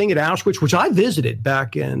 This thing at Auschwitz, which I visited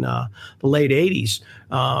back in the late 80s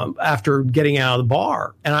after getting out of the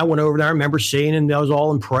bar. And I went over there. I remember seeing it, and I was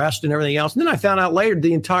all impressed and everything else. And then I found out later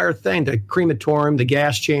the entire thing, the crematorium, the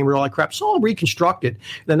gas chamber, all that crap, it's all reconstructed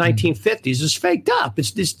in the 1950s. It's faked up.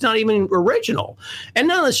 It's not even original. And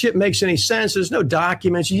none of this shit makes any sense. There's no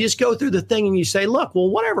documents. You just go through the thing and you say, look, well,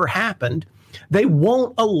 whatever happened, they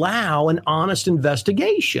won't allow an honest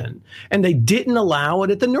investigation. And they didn't allow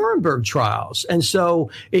it at the Nuremberg trials. And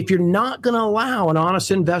so if you're not going to allow an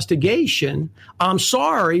honest investigation, I'm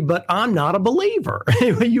sorry, but I'm not a believer.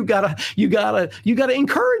 You gotta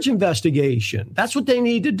encourage investigation. That's what they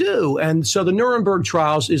need to do. And so the Nuremberg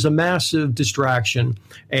trials is a massive distraction.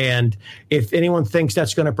 And if anyone thinks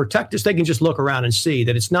that's going to protect us, they can just look around and see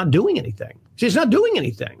that it's not doing anything. See, it's not doing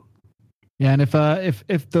anything. Yeah, and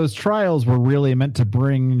if those trials were really meant to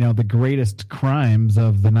bring, the greatest crimes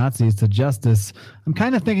of the Nazis to justice, I'm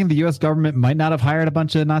kind of thinking the U.S. government might not have hired a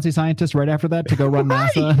bunch of Nazi scientists right after that to go run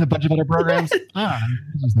NASA and a bunch of other programs.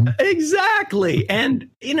 Exactly. And,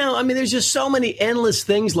 there's just so many endless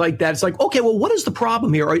things like that. It's like, okay, well, what is the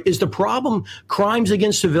problem here? Is the problem crimes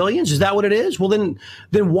against civilians? Is that what it is? Well, then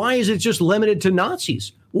why is it just limited to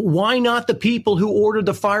Nazis? Why not the people who ordered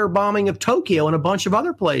the firebombing of Tokyo and a bunch of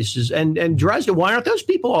other places and Dresden? Why aren't those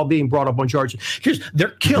people all being brought up on charges? Because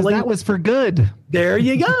they're killing. Because that was for good. There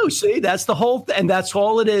you go. See, that's the whole and that's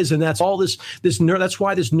all it is. And that's all this. That's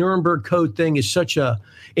why this Nuremberg Code thing is such a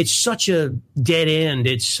dead end.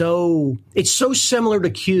 It's so similar to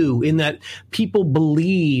Q in that people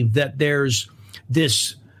believe that there's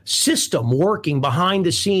this system working behind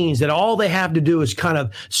the scenes that all they have to do is kind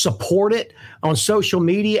of support it on social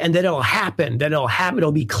media, and that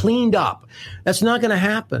it'll be cleaned up. That's not going to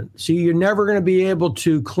happen. See, you're never going to be able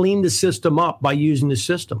to clean the system up by using the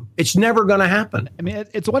system. It's never going to happen. I mean,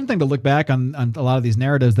 it's one thing to look back on a lot of these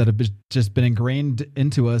narratives that have just been ingrained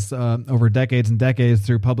into us over decades and decades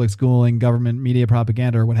through public schooling, government media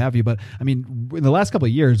propaganda, or what have you. But I mean, in the last couple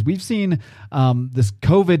of years, we've seen this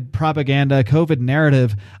COVID propaganda, COVID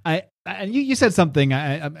narrative. And you said something,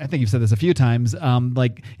 I think you've said this a few times,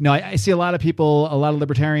 I see a lot of people, a lot of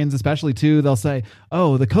libertarians especially too, they'll say,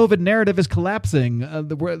 oh, the COVID narrative is collapsing.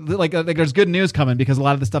 There's good news coming because a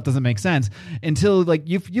lot of this stuff doesn't make sense, until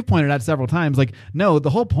you've pointed out several times, no, the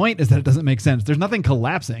whole point is that it doesn't make sense. There's nothing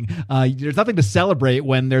collapsing. There's nothing to celebrate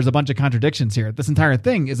when there's a bunch of contradictions here. This entire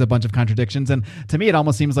thing is a bunch of contradictions. And to me, it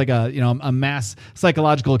almost seems like a mass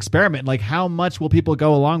psychological experiment. Like, how much will people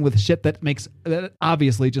go along with shit that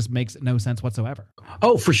obviously just makes no sense whatsoever?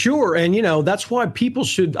 Oh, for sure. And, that's why people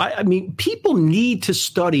should, people need to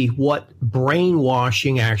study what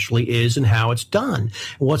brainwashing actually is and how it's done.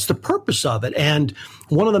 What's the purpose of it? And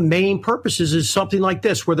one of the main purposes is something like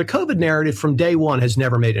this, where the COVID narrative from day one has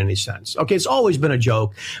never made any sense. Okay, it's always been a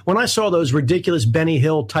joke. When I saw those ridiculous Benny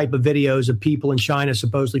Hill type of videos of people in China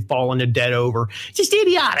supposedly falling dead over, it's just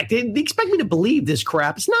idiotic. They expect me to believe this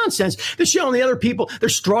crap. It's nonsense. They're showing the other people, they're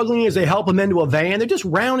struggling as they help them into a van. They're just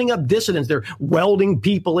rounding up dissidents. They're welding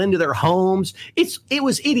people into their homes. It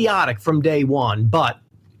was idiotic from day one. But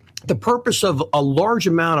the purpose of a large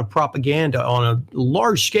amount of propaganda on a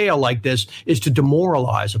large scale like this is to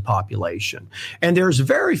demoralize a population. And there's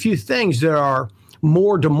very few things that are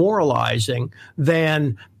more demoralizing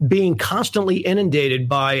than being constantly inundated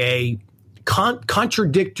by a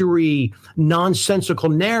contradictory, nonsensical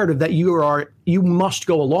narrative that you must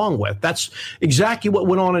go along with. That's exactly what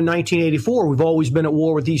went on in 1984. We've always been at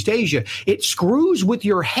war with East Asia. It screws with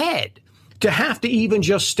your head to have to even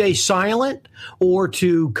just stay silent or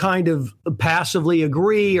to kind of passively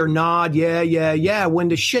agree or nod, yeah, when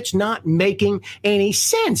the shit's not making any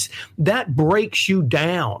sense. That breaks you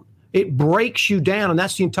down. It breaks you down, and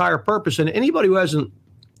that's the entire purpose. And anybody who hasn't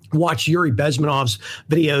watched Yuri Bezmenov's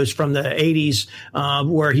videos from the 80s,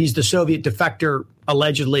 where he's the Soviet defector,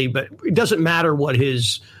 allegedly, but it doesn't matter what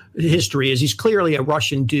his history is. He's clearly a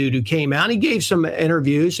Russian dude who came out. He gave some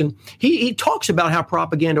interviews, and he talks about how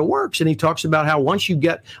propaganda works, and he talks about how once you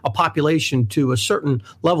get a population to a certain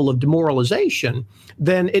level of demoralization,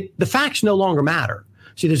 then the facts no longer matter.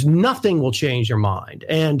 See, there's nothing will change your mind.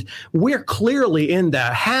 And we're clearly in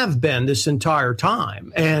that, have been this entire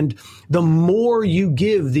time. And the more you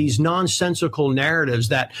give these nonsensical narratives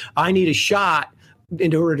that I need a shot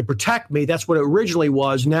in order to protect me, that's what it originally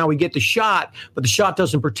was. Now we get the shot, but the shot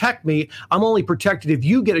doesn't protect me. I'm only protected if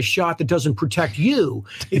you get a shot that doesn't protect you.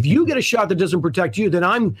 If you get a shot that doesn't protect you, then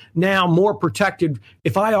I'm now more protected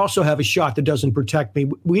if I also have a shot that doesn't protect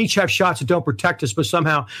me. We each have shots that don't protect us, but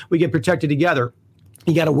somehow we get protected together.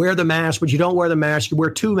 You got to wear the mask, but you don't wear the mask. You wear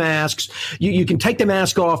two masks. You can take the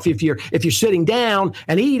mask off if you're sitting down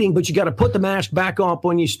and eating, but you got to put the mask back on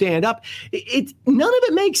when you stand up. None of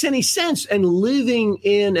it makes any sense. And living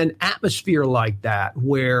in an atmosphere like that,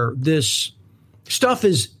 where this stuff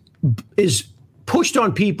is pushed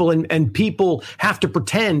on people and people have to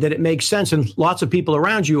pretend that it makes sense, and lots of people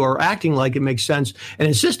around you are acting like it makes sense and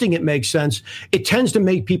insisting it makes sense, it tends to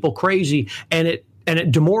make people crazy, and it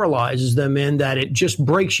demoralizes them in that it just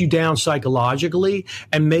breaks you down psychologically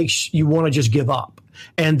and makes you want to just give up.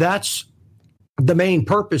 And that's the main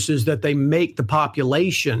purpose, is that they make the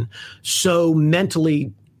population so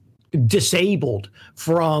mentally disabled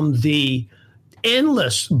from the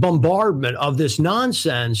endless bombardment of this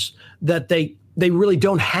nonsense that they really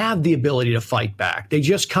don't have the ability to fight back. They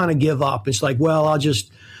just kind of give up. It's like, well, I'll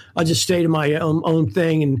just stay to my own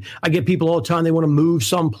thing. And I get people all the time, they want to move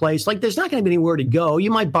someplace. Like, there's not going to be anywhere to go.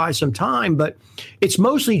 You might buy some time, but it's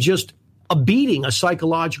mostly just a beating, a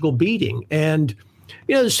psychological beating. And,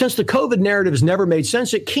 since the COVID narrative has never made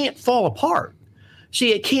sense, it can't fall apart.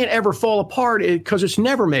 See, it can't ever fall apart because it's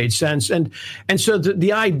never made sense. And so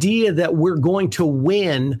the idea that we're going to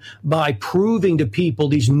win by proving to people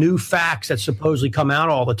these new facts that supposedly come out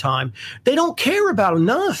all the time, they don't care about them.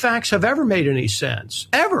 None of the facts have ever made any sense,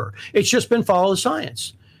 ever. It's just been follow the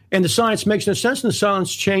science. And the science makes no sense, and the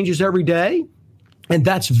science changes every day. And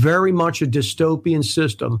that's very much a dystopian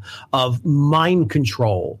system of mind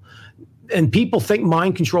control. And people think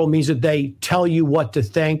mind control means that they tell you what to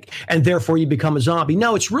think and therefore you become a zombie.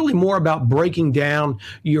 No, it's really more about breaking down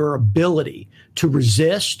your ability to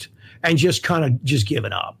resist and just kind of just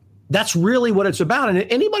giving up. That's really what it's about. And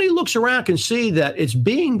anybody who looks around can see that it's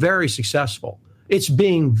being very successful. it's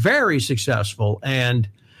being very successful, and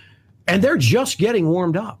they're just getting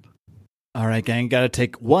warmed up. All right, gang, got to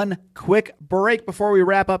take one quick break before we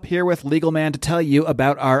wrap up here with Legal Man to tell you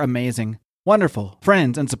about our amazing, wonderful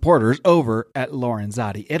friends and supporters over at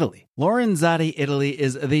Lorenzotti Italy. Lorenzotti Italy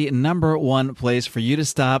is the #1 place for you to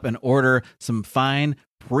stop and order some fine,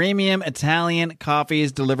 premium Italian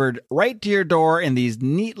coffees delivered right to your door in these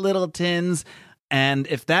neat little tins. And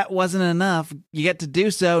if that wasn't enough, you get to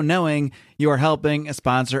do so knowing you are helping a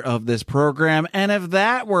sponsor of this program. And if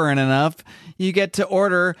that weren't enough, you get to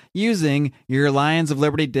order using your Lions of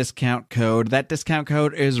Liberty discount code. That discount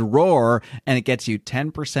code is ROAR, and it gets you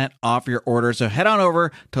 10% off your order. So head on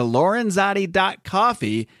over to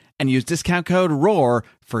lorenzotti.coffee and use discount code ROAR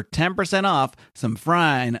for 10% off some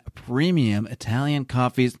fine premium Italian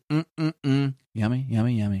coffees. Yummy,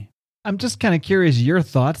 yummy, yummy. I'm just kind of curious your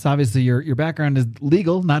thoughts. Obviously, your background is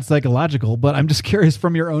legal, not psychological, but I'm just curious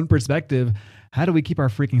from your own perspective, how do we keep our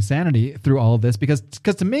freaking sanity through all of this? Because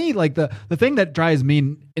to me, like the thing that drives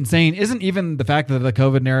me insane isn't even the fact that the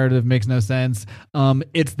COVID narrative makes no sense.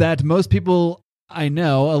 It's that most people I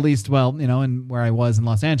know, at least, well, you know, and where I was in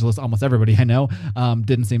Los Angeles, almost everybody I know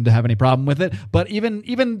didn't seem to have any problem with it. But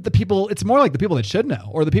even the people, it's more like the people that should know,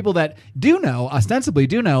 or the people that do know, ostensibly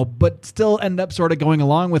do know, but still end up sort of going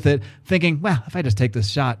along with it, thinking, well, if I just take this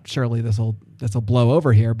shot, surely this will blow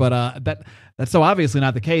over here. But that's so obviously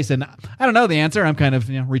not the case. And I don't know the answer. I'm kind of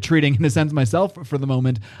retreating in a sense myself for the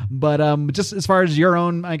moment. But just as far as your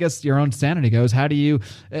own sanity goes, how do you,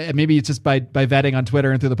 maybe it's just by vetting on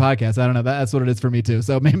Twitter and through the podcast. I don't know. That's what it is for me too.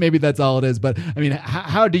 So maybe that's all it is. But I mean,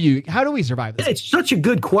 how do we survive this? It's such a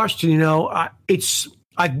good question.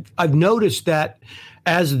 I've noticed that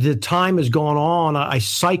as the time has gone on, I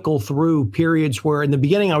cycle through periods where in the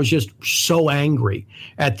beginning I was just so angry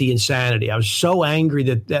at the insanity. I was so angry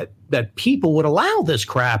that people would allow this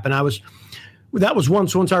crap. And that was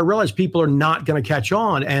once I realized people are not going to catch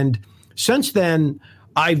on. And since then,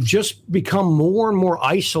 I've just become more and more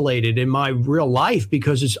isolated in my real life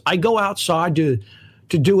because I go outside to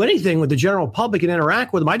do anything with the general public and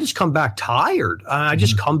interact with them. I just come back tired. I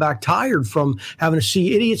just come back tired from having to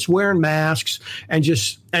see idiots wearing masks and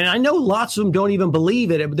I know lots of them don't even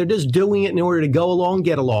believe it, but they're just doing it in order to go along,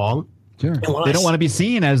 get along. Sure. They don't want to be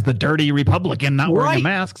seen as the dirty Republican not wearing a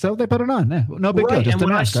mask, so they put it on. No big deal, just a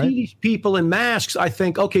mask, when I see these people in masks, I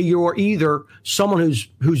think, okay, you're either someone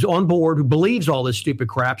who's on board, who believes all this stupid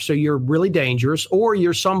crap, so you're really dangerous, or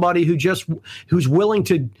you're somebody who's willing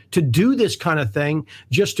to do this kind of thing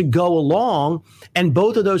just to go along, and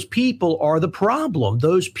both of those people are the problem.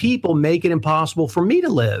 Those people make it impossible for me to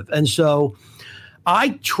live. And so I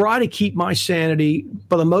try to keep my sanity,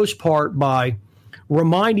 for the most part, by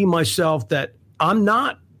reminding myself that I'm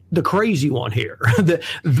not the crazy one here.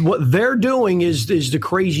 What they're doing is the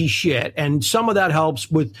crazy shit. And some of that helps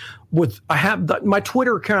with I have my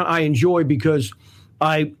Twitter account I enjoy because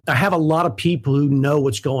I have a lot of people who know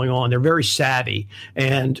what's going on. They're very savvy.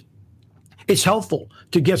 And it's helpful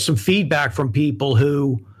to get some feedback from people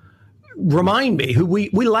who remind me, who we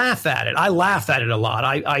laugh at it. I laugh at it a lot.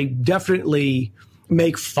 I definitely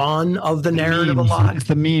make fun of the narrative a lot. It's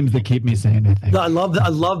the memes that keep me sane, I think. I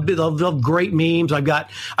love great memes. I've got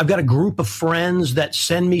a group of friends that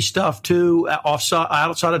send me stuff too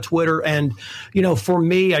outside of Twitter. And, for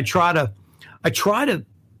me, I try to,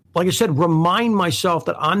 like I said, remind myself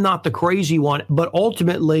that I'm not the crazy one, but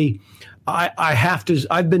ultimately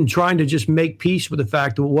I've been trying to just make peace with the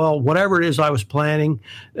fact that, well, whatever it is I was planning,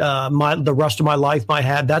 the rest of my life might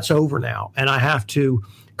have, that's over now. And I have to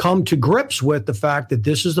come to grips with the fact that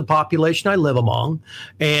this is the population I live among,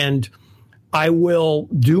 and I will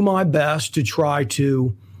do my best to try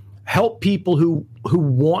to help people who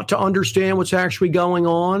want to understand what's actually going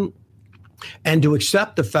on and to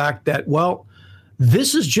accept the fact that, well,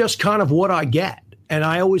 this is just kind of what I get. And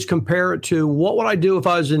I always compare it to what would I do if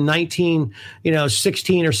I was in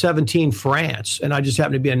 16 or 17 France and I just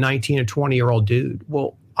happened to be a 19 or 20-year-old dude.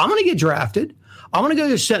 Well, I'm going to get drafted. I'm going to go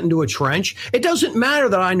get sent into a trench. It doesn't matter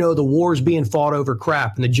that I know the war is being fought over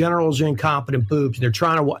crap and the generals are incompetent boobs and they're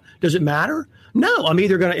trying to what? Does it matter? No, I'm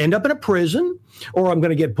either going to end up in a prison or I'm going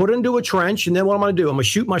to get put into a trench. And then what am I going to do? I'm going to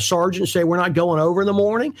shoot my sergeant and say, we're not going over in the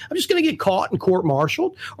morning. I'm just going to get caught and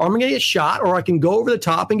court-martialed, or I'm going to get shot, or I can go over the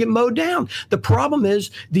top and get mowed down. The problem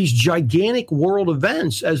is these gigantic world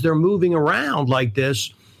events, as they're moving around like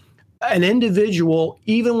this, an individual,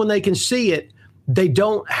 even when they can see it, they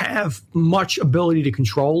don't have much ability to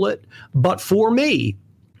control it. But for me,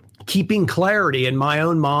 keeping clarity in my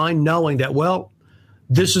own mind, knowing that, well,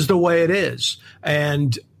 this is the way it is,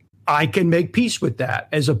 and I can make peace with that,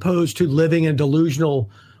 as opposed to living in a delusional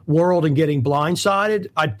world and getting blindsided,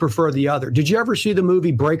 I'd prefer the other. Did you ever see the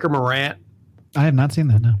movie Breaker Morant? I have not seen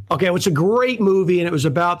that, no. Okay, well, it's a great movie, and it was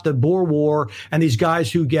about the Boer War and these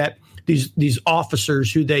guys who get these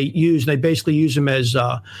officers who they use. They basically use them as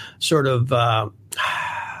sort of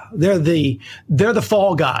they're the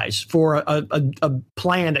fall guys for a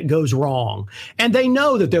plan that goes wrong, and they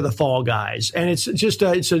know that they're the fall guys. And it's just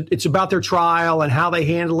it's about their trial and how they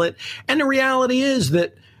handle it. And the reality is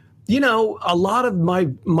that, you know, a lot of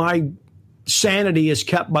my sanity is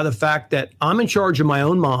kept by the fact that I'm in charge of my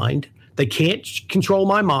own mind. They can't control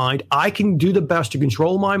my mind. I can do the best to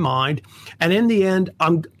control my mind, and in the end,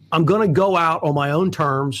 I'm going to go out on my own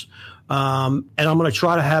terms, and I'm going to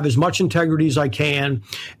try to have as much integrity as I can,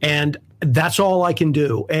 and that's all I can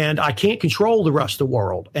do. And I can't control the rest of the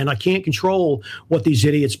world, and I can't control what these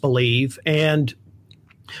idiots believe. And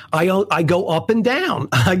I go up and down.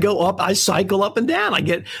 I cycle up and down. I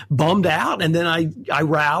get bummed out, and then I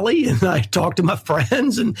rally, and I talk to my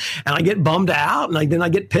friends, and I get bummed out, and then I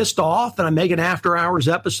get pissed off, and I make an after hours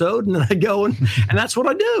episode, and then I go and that's what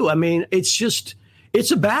I do. I mean,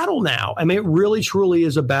 it's a battle now. I mean, it really, truly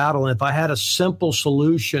is a battle. And if I had a simple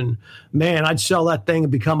solution, man, I'd sell that thing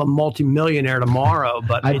and become a multimillionaire tomorrow.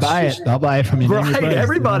 But I'd buy it. I'll buy it from you. Right.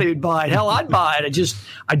 Everybody would buy it. Hell, I'd buy it.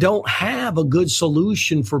 I don't have a good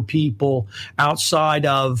solution for people outside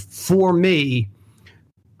of, for me,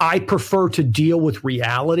 I prefer to deal with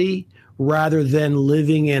reality rather than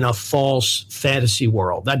living in a false fantasy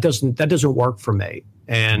world. That doesn't work for me.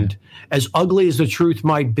 And as ugly as the truth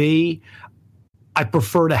might be, I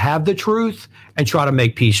prefer to have the truth and try to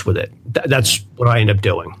make peace with it. That's what I end up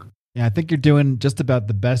doing. Yeah, I think you're doing just about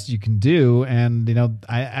the best you can do. And, you know,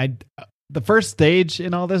 the first stage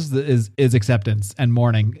in all this is acceptance and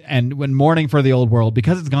mourning, and when mourning for the old world,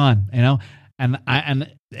 because it's gone, you know, and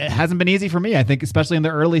it hasn't been easy for me. I think, especially in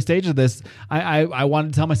the early stage of this, I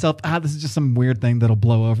wanted to tell myself, this is just some weird thing that'll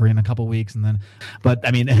blow over in a couple of weeks. And then, but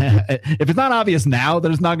I mean, if it's not obvious now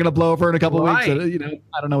that it's not going to blow over in a couple of weeks, you know,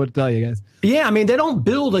 I don't know what to tell you guys. Yeah. I mean, they don't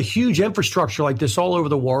build a huge infrastructure like this all over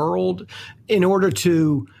the world in order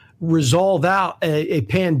to resolve out a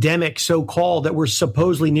pandemic, so-called, that we're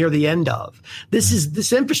supposedly near the end of.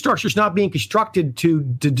 This infrastructure is not being constructed to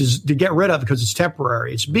get rid of because it's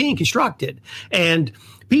temporary. It's being constructed. And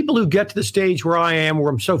people who get to the stage where I am,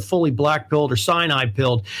 where I'm so fully black-pilled or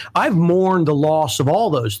cyanide-pilled, I've mourned the loss of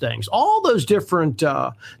all those things, all those different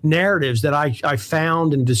narratives that I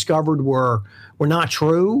found and discovered were not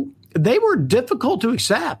true. They were difficult to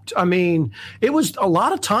accept. I mean, it was a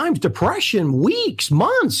lot of times depression, weeks,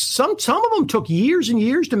 months. Some of them took years and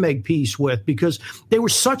years to make peace with, because they were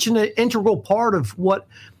such an integral part of what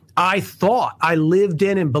I thought I lived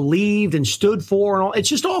in and believed and stood for. And all. It's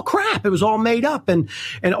just all crap. It was all made up. And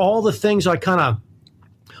all the things I kind of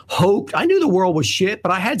hoped. I knew the world was shit,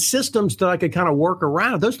 but I had systems that I could kind of work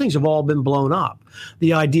around. Those things have all been blown up.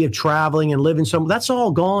 The idea of traveling and living somewhere, that's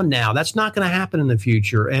all gone now. That's not going to happen in the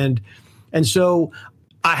future. And so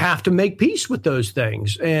I have to make peace with those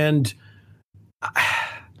things. And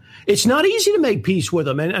it's not easy to make peace with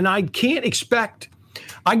them. And I can't expect,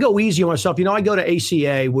 I go easy on myself. You know, I go to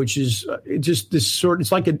ACA, which is just this sort.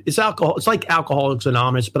 It's like alcohol. It's like Alcoholics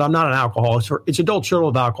Anonymous, but I'm not an alcoholic. It's Adult Children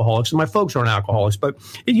of Alcoholics, and my folks aren't alcoholics. But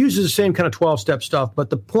it uses the same kind of 12-step stuff.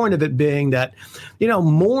 But the point of it being that, you know,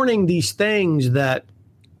 mourning these things that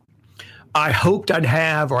I hoped I'd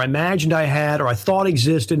have, or I imagined I had, or I thought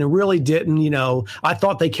existed and really didn't. You know, I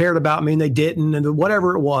thought they cared about me and they didn't, and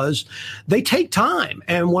whatever it was, they take time.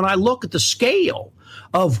 And when I look at the scale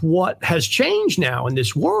of what has changed now in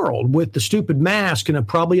this world with the stupid mask and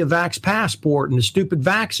probably a vax passport and the stupid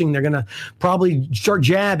vaccine, they're going to probably start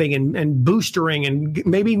jabbing and boostering and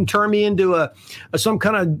maybe even turn me into some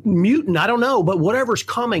kind of mutant. I don't know, but whatever's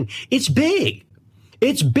coming, it's big.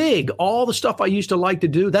 It's big. All the stuff I used to like to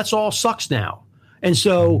do, that's all sucks now. And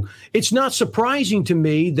so it's not surprising to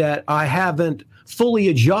me that I haven't fully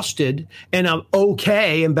adjusted and I'm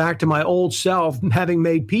okay and back to my old self, having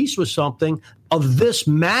made peace with something of this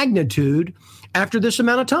magnitude after this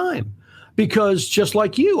amount of time. Because just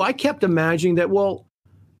like you, I kept imagining that, well,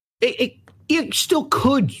 it still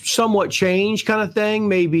could somewhat change, kind of thing.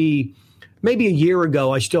 Maybe a year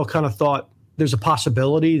ago, I still kind of thought there's a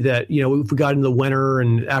possibility that, you know, if we got into the winter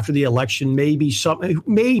and after the election, maybe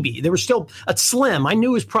there was still a slim. I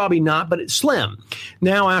knew it was probably not, but it's slim.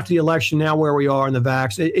 Now after the election, now where we are in the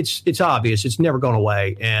vax, it's obvious. It's never gone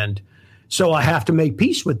away. And so I have to make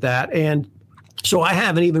peace with that. And so I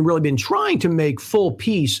haven't even really been trying to make full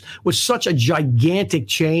peace with such a gigantic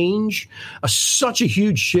change, such a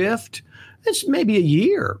huge shift. It's maybe a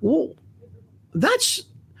year. Well, that's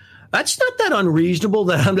That's not that unreasonable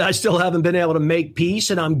that I still haven't been able to make peace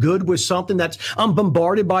and I'm good with something that's I'm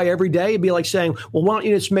bombarded by every day. It'd be like saying, well, why don't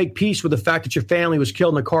you just make peace with the fact that your family was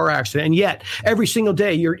killed in a car accident? And yet every single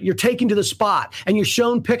day you're taken to the spot and you're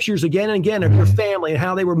shown pictures again and again of your family and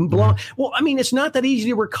how they were blown. Well, I mean, it's not that easy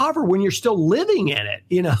to recover when you're still living in it.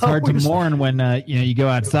 You know, it's hard to mourn when you go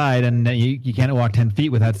outside and you can't walk 10 feet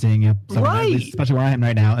without seeing someone, right. Especially where I am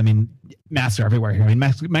right now. I mean, masks are everywhere here. I mean,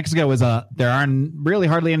 Mexico is there aren't really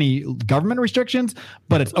hardly any government restrictions,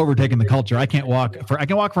 but it's overtaken the culture. I can walk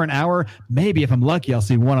for an hour. Maybe if I'm lucky, I'll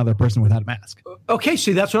see one other person without a mask. Okay,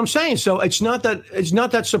 see, that's what I'm saying. So it's not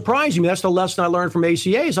that surprising. That's the lesson I learned from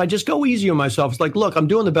ACA is I just go easy on myself. It's like, look, I'm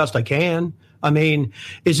doing the best I can. I mean,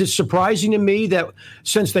 is it surprising to me that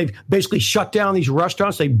since they've basically shut down these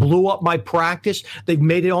restaurants, they blew up my practice, they've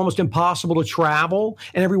made it almost impossible to travel,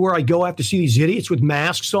 and everywhere I go, I have to see these idiots with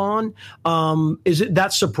masks on? Is it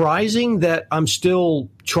that surprising that I'm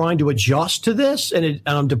still trying to adjust to this and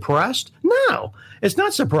I'm depressed? No, it's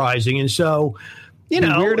not surprising. And so, It'd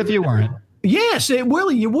be weird if you weren't. Yes, it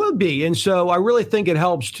will. You would be. And so I really think it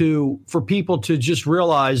helps for people to just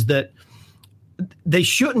realize that they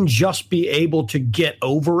shouldn't just be able to get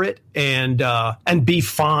over it and be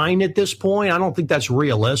fine at this point. I don't think that's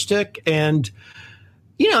realistic. And,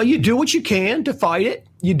 you do what you can to fight it.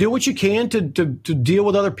 You do what you can to deal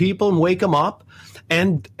with other people and wake them up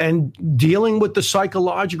and dealing with the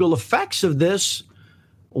psychological effects of this.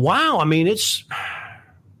 Wow. I mean, it's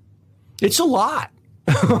a lot.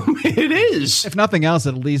 It is. If nothing else,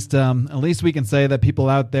 at least we can say that people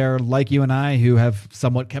out there like you and I who have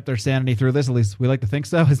somewhat kept their sanity through this, at least we like to think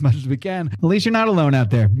so as much as we can. At least you're not alone out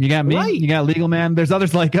there. You got me, right. You got Legal Man. There's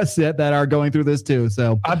others like us that are going through this too.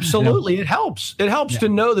 So absolutely. It helps. It helps to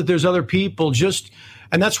know that there's other people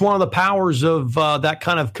and that's one of the powers of that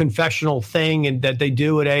kind of confessional thing and that they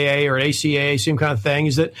do at AA or ACA, same kind of thing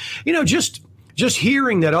is that, just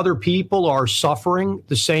hearing that other people are suffering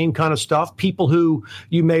the same kind of stuff, people who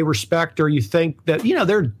you may respect or you think that,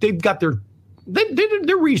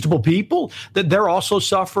 they're reasonable people, that they're also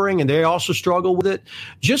suffering and they also struggle with it.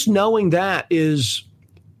 Just knowing that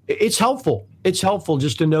it's helpful. It's helpful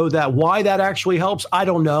just to know that. Why that actually helps, I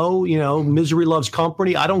don't know. Misery loves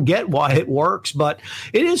company. I don't get why it works, but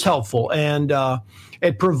it is helpful. And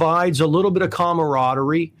it provides a little bit of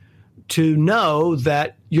camaraderie to know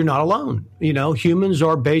that you're not alone. Humans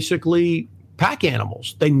are basically pack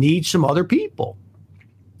animals. They need some other people.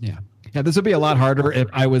 Yeah. Yeah, this would be a lot harder if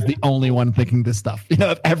I was the only one thinking this stuff.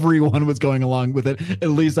 If everyone was going along with it, at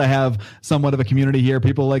least I have somewhat of a community here.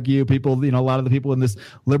 People like you, people, a lot of the people in this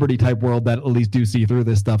liberty type world that at least do see through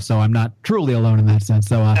this stuff. So I'm not truly alone in that sense.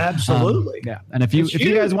 So absolutely. Yeah. And if you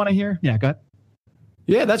guys want to hear, go ahead.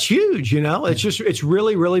 Yeah, that's huge. It's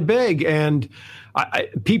really, really big. And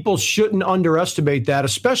people shouldn't underestimate that,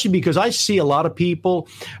 especially because I see a lot of people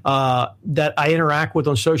that I interact with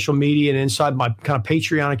on social media and inside my kind of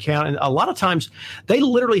Patreon account. And a lot of times they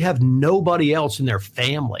literally have nobody else in their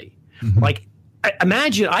family. Mm-hmm. Like, I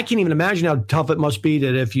can't even imagine how tough it must be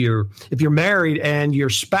that if you're married and your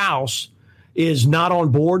spouse is not on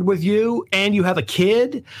board with you and you have a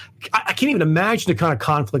kid, I can't even imagine the kind of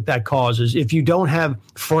conflict that causes. If you don't have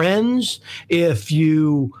friends, if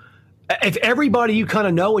everybody you kind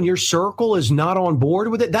of know in your circle is not on board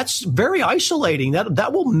with it, that's very isolating.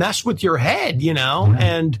 That will mess with your head, Mm-hmm.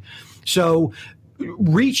 And so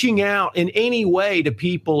reaching out in any way to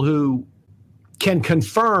people who can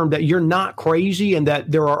confirm that you're not crazy and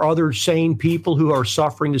that there are other sane people who are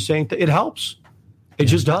suffering the same thing, it helps. It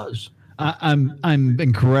just does. I'm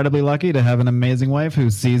incredibly lucky to have an amazing wife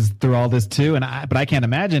who sees through all this too. But I can't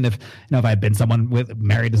imagine if if I'd been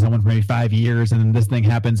married to someone for maybe 5 years and then this thing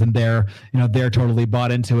happens and they're totally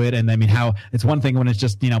bought into it. And I mean, how it's one thing when it's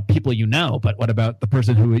just, people, but what about the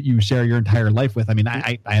person who you share your entire life with? I mean,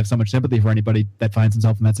 I have so much sympathy for anybody that finds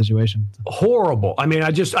himself in that situation. Horrible. I mean,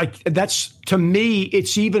 that's, to me,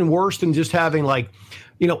 it's even worse than just having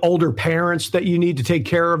older parents that you need to take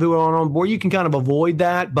care of who are on board. You can kind of avoid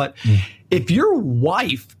that. But if your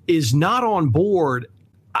wife is not on board,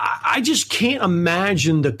 I just can't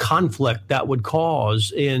imagine the conflict that would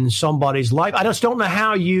cause in somebody's life. I just don't know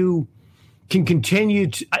how you can continue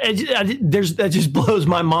to, that just blows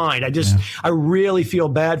my mind. I really feel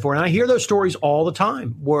bad for it. And I hear those stories all the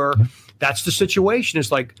time where that's the situation.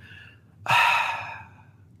 It's like,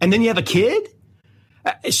 and then you have a kid.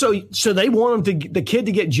 So they want the kid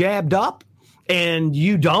to get jabbed up, and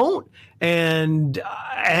you don't. And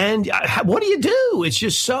what do you do? It's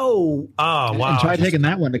just so wow. And try taking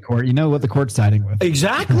that one to court. You know what the court's siding with.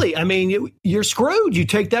 Exactly. I mean, you're screwed. You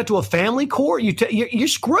take that to a family court. You're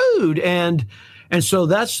screwed. And And so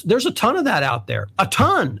there's a ton of that out there, a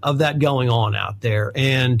ton of that going on out there.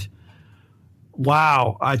 And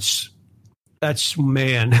wow, that's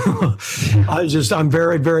man, I'm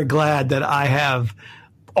very, very glad that I have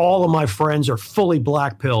all of my friends are fully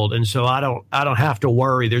black pilled. And so I don't have to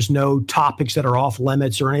worry. There's no topics that are off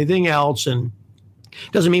limits or anything else. And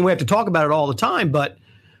doesn't mean we have to talk about it all the time, but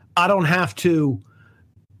I don't have to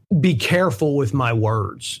be careful with my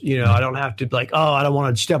words. I don't have to I don't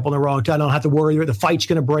want to step on the wrong toe. I don't have to worry that the fight's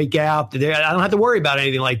going to break out. I don't have to worry about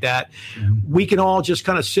anything like that. Mm-hmm. We can all just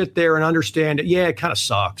kind of sit there and understand it. Yeah, it kind of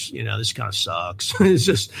sucks. This kind of sucks. It's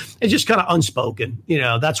just kind of unspoken.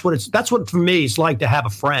 That's what for me it's like to have a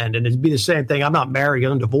friend, and it'd be the same thing. I'm not married,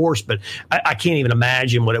 I'm divorced, but I can't even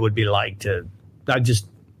imagine what it would be like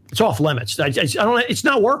it's off limits. I don't. It's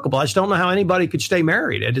not workable. I just don't know how anybody could stay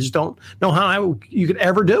married. I just don't know how you could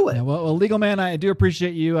ever do it. Yeah, well, Legal Man, I do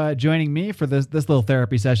appreciate you joining me for this little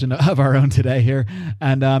therapy session of our own today here.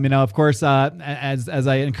 And of course, as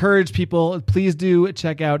I encourage people, please do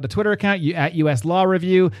check out the Twitter account at US Law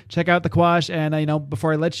Review. Check out the Quash, and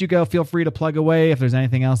before I let you go, feel free to plug away if there's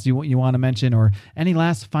anything else you want to mention or any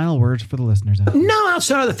last final words for the listeners. No,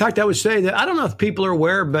 outside of the fact I would say that I don't know if people are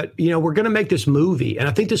aware, but we're going to make this movie, and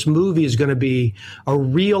I think this movie is going to be a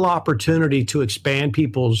real opportunity to expand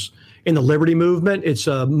people's in the Liberty movement. It's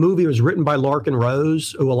a movie that was written by Larkin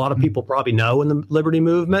Rose, who a lot of people probably know in the Liberty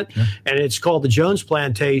movement. Yeah. And it's called The Jones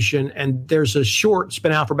Plantation. And there's a short, it's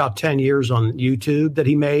been out for about 10 years on YouTube that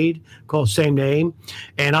he made called same name.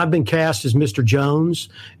 And I've been cast as Mr. Jones,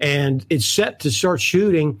 and it's set to start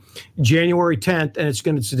shooting January 10th. And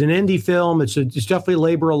it's an indie film. It's definitely a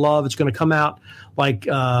labor of love. It's going to come out like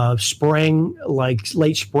spring, like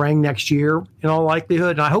late spring next year in all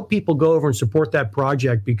likelihood. And I hope people go over and support that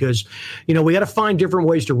project because, we got to find different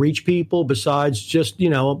ways to reach people besides just, I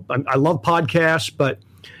love podcasts, but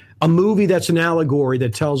a movie that's an allegory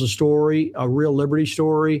that tells a story, a real liberty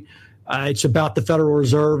story. It's about the Federal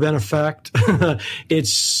Reserve in effect.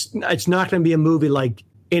 It's not going to be a movie like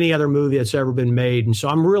any other movie that's ever been made. And so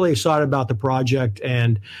I'm really excited about the project,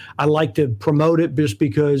 and I like to promote it just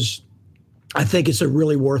because I think it's a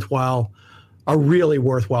really worthwhile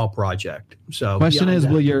project. So, question is,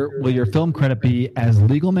 will your film credit be as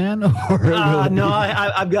Legal Man? Or no,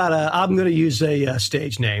 I'm going to use a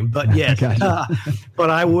stage name, but yes, gotcha. But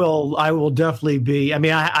I will definitely be. I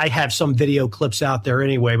mean, I have some video clips out there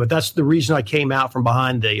anyway, but that's the reason I came out from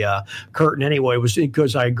behind the curtain anyway, was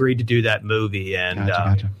because I agreed to do that movie, and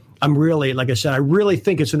gotcha. I'm really, like I said, I really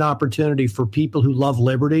think it's an opportunity for people who love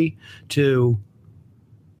liberty to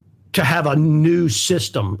have a new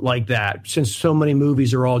system like that, since so many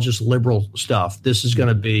movies are all just liberal stuff. This is going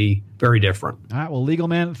to be very different. All right. Well, Legal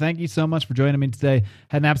Man, thank you so much for joining me today.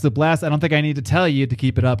 Had an absolute blast. I don't think I need to tell you to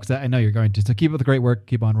keep it up because I know you're going to. So keep up the great work.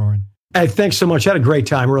 Keep on roaring. Hey, thanks so much. Had a great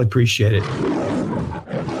time. Really appreciate it.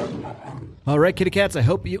 All right, kitty cats, I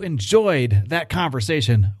hope you enjoyed that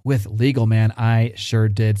conversation with Legal Man. I sure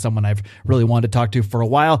did. Someone I've really wanted to talk to for a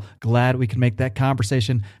while. Glad we could make that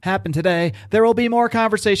conversation happen today. There will be more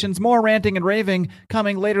conversations, more ranting and raving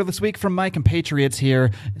coming later this week from my compatriots here,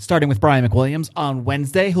 starting with Brian McWilliams on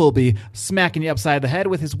Wednesday, who will be smacking you upside the head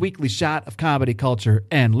with his weekly shot of comedy, culture,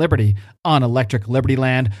 and liberty on Electric Liberty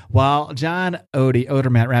Land, while John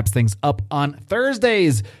Odermatt wraps things up on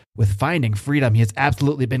Thursdays with Finding Freedom. He has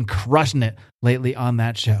absolutely been crushing it lately on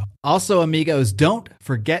that show. Also, amigos, don't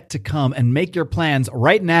forget to come and make your plans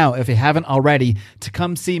right now, if you haven't already, to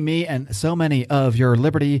come see me and so many of your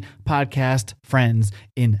Liberty podcast friends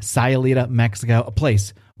in Sayulita, Mexico, a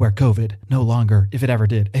place where COVID no longer, if it ever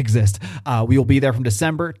did, exist. We will be there from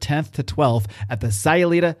December 10th to 12th at the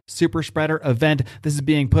Sayulita Super Spreader event. This is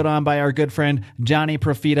being put on by our good friend Johnny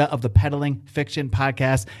Profita of the Peddling Fiction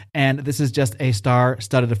podcast, and this is just a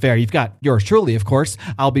star-studded affair. You've got yours truly, of course.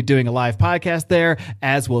 I'll be doing a live podcast there,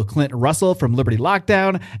 as will Clint Russell from Liberty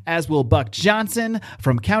Lockdown, as will Buck Johnson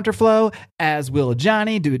from Counterflow, as will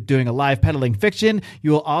Johnny doing a live Peddling Fiction.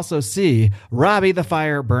 You will also see Robbie the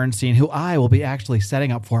Fire Bernstein, who I will be actually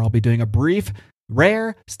setting up for. I'll be doing a brief,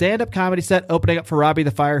 rare stand-up comedy set opening up for Robbie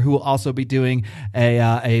the Fire, who will also be doing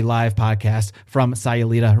a live podcast from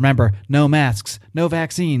Sayulita. Remember, no masks, no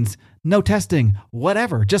vaccines, no testing,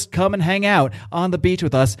 whatever. Just come and hang out on the beach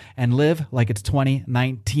with us and live like it's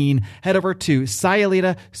 2019. Head over to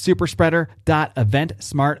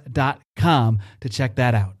sayulitasuperspreader.eventsmart.com to check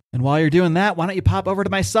that out. And while you're doing that, why don't you pop over to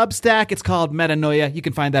my Substack? It's called Metanoia. You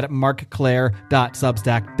can find that at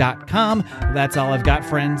markclaire.substack.com. That's all I've got,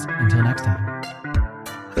 friends. Until next time.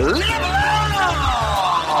 Live long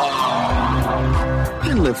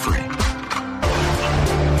and live free.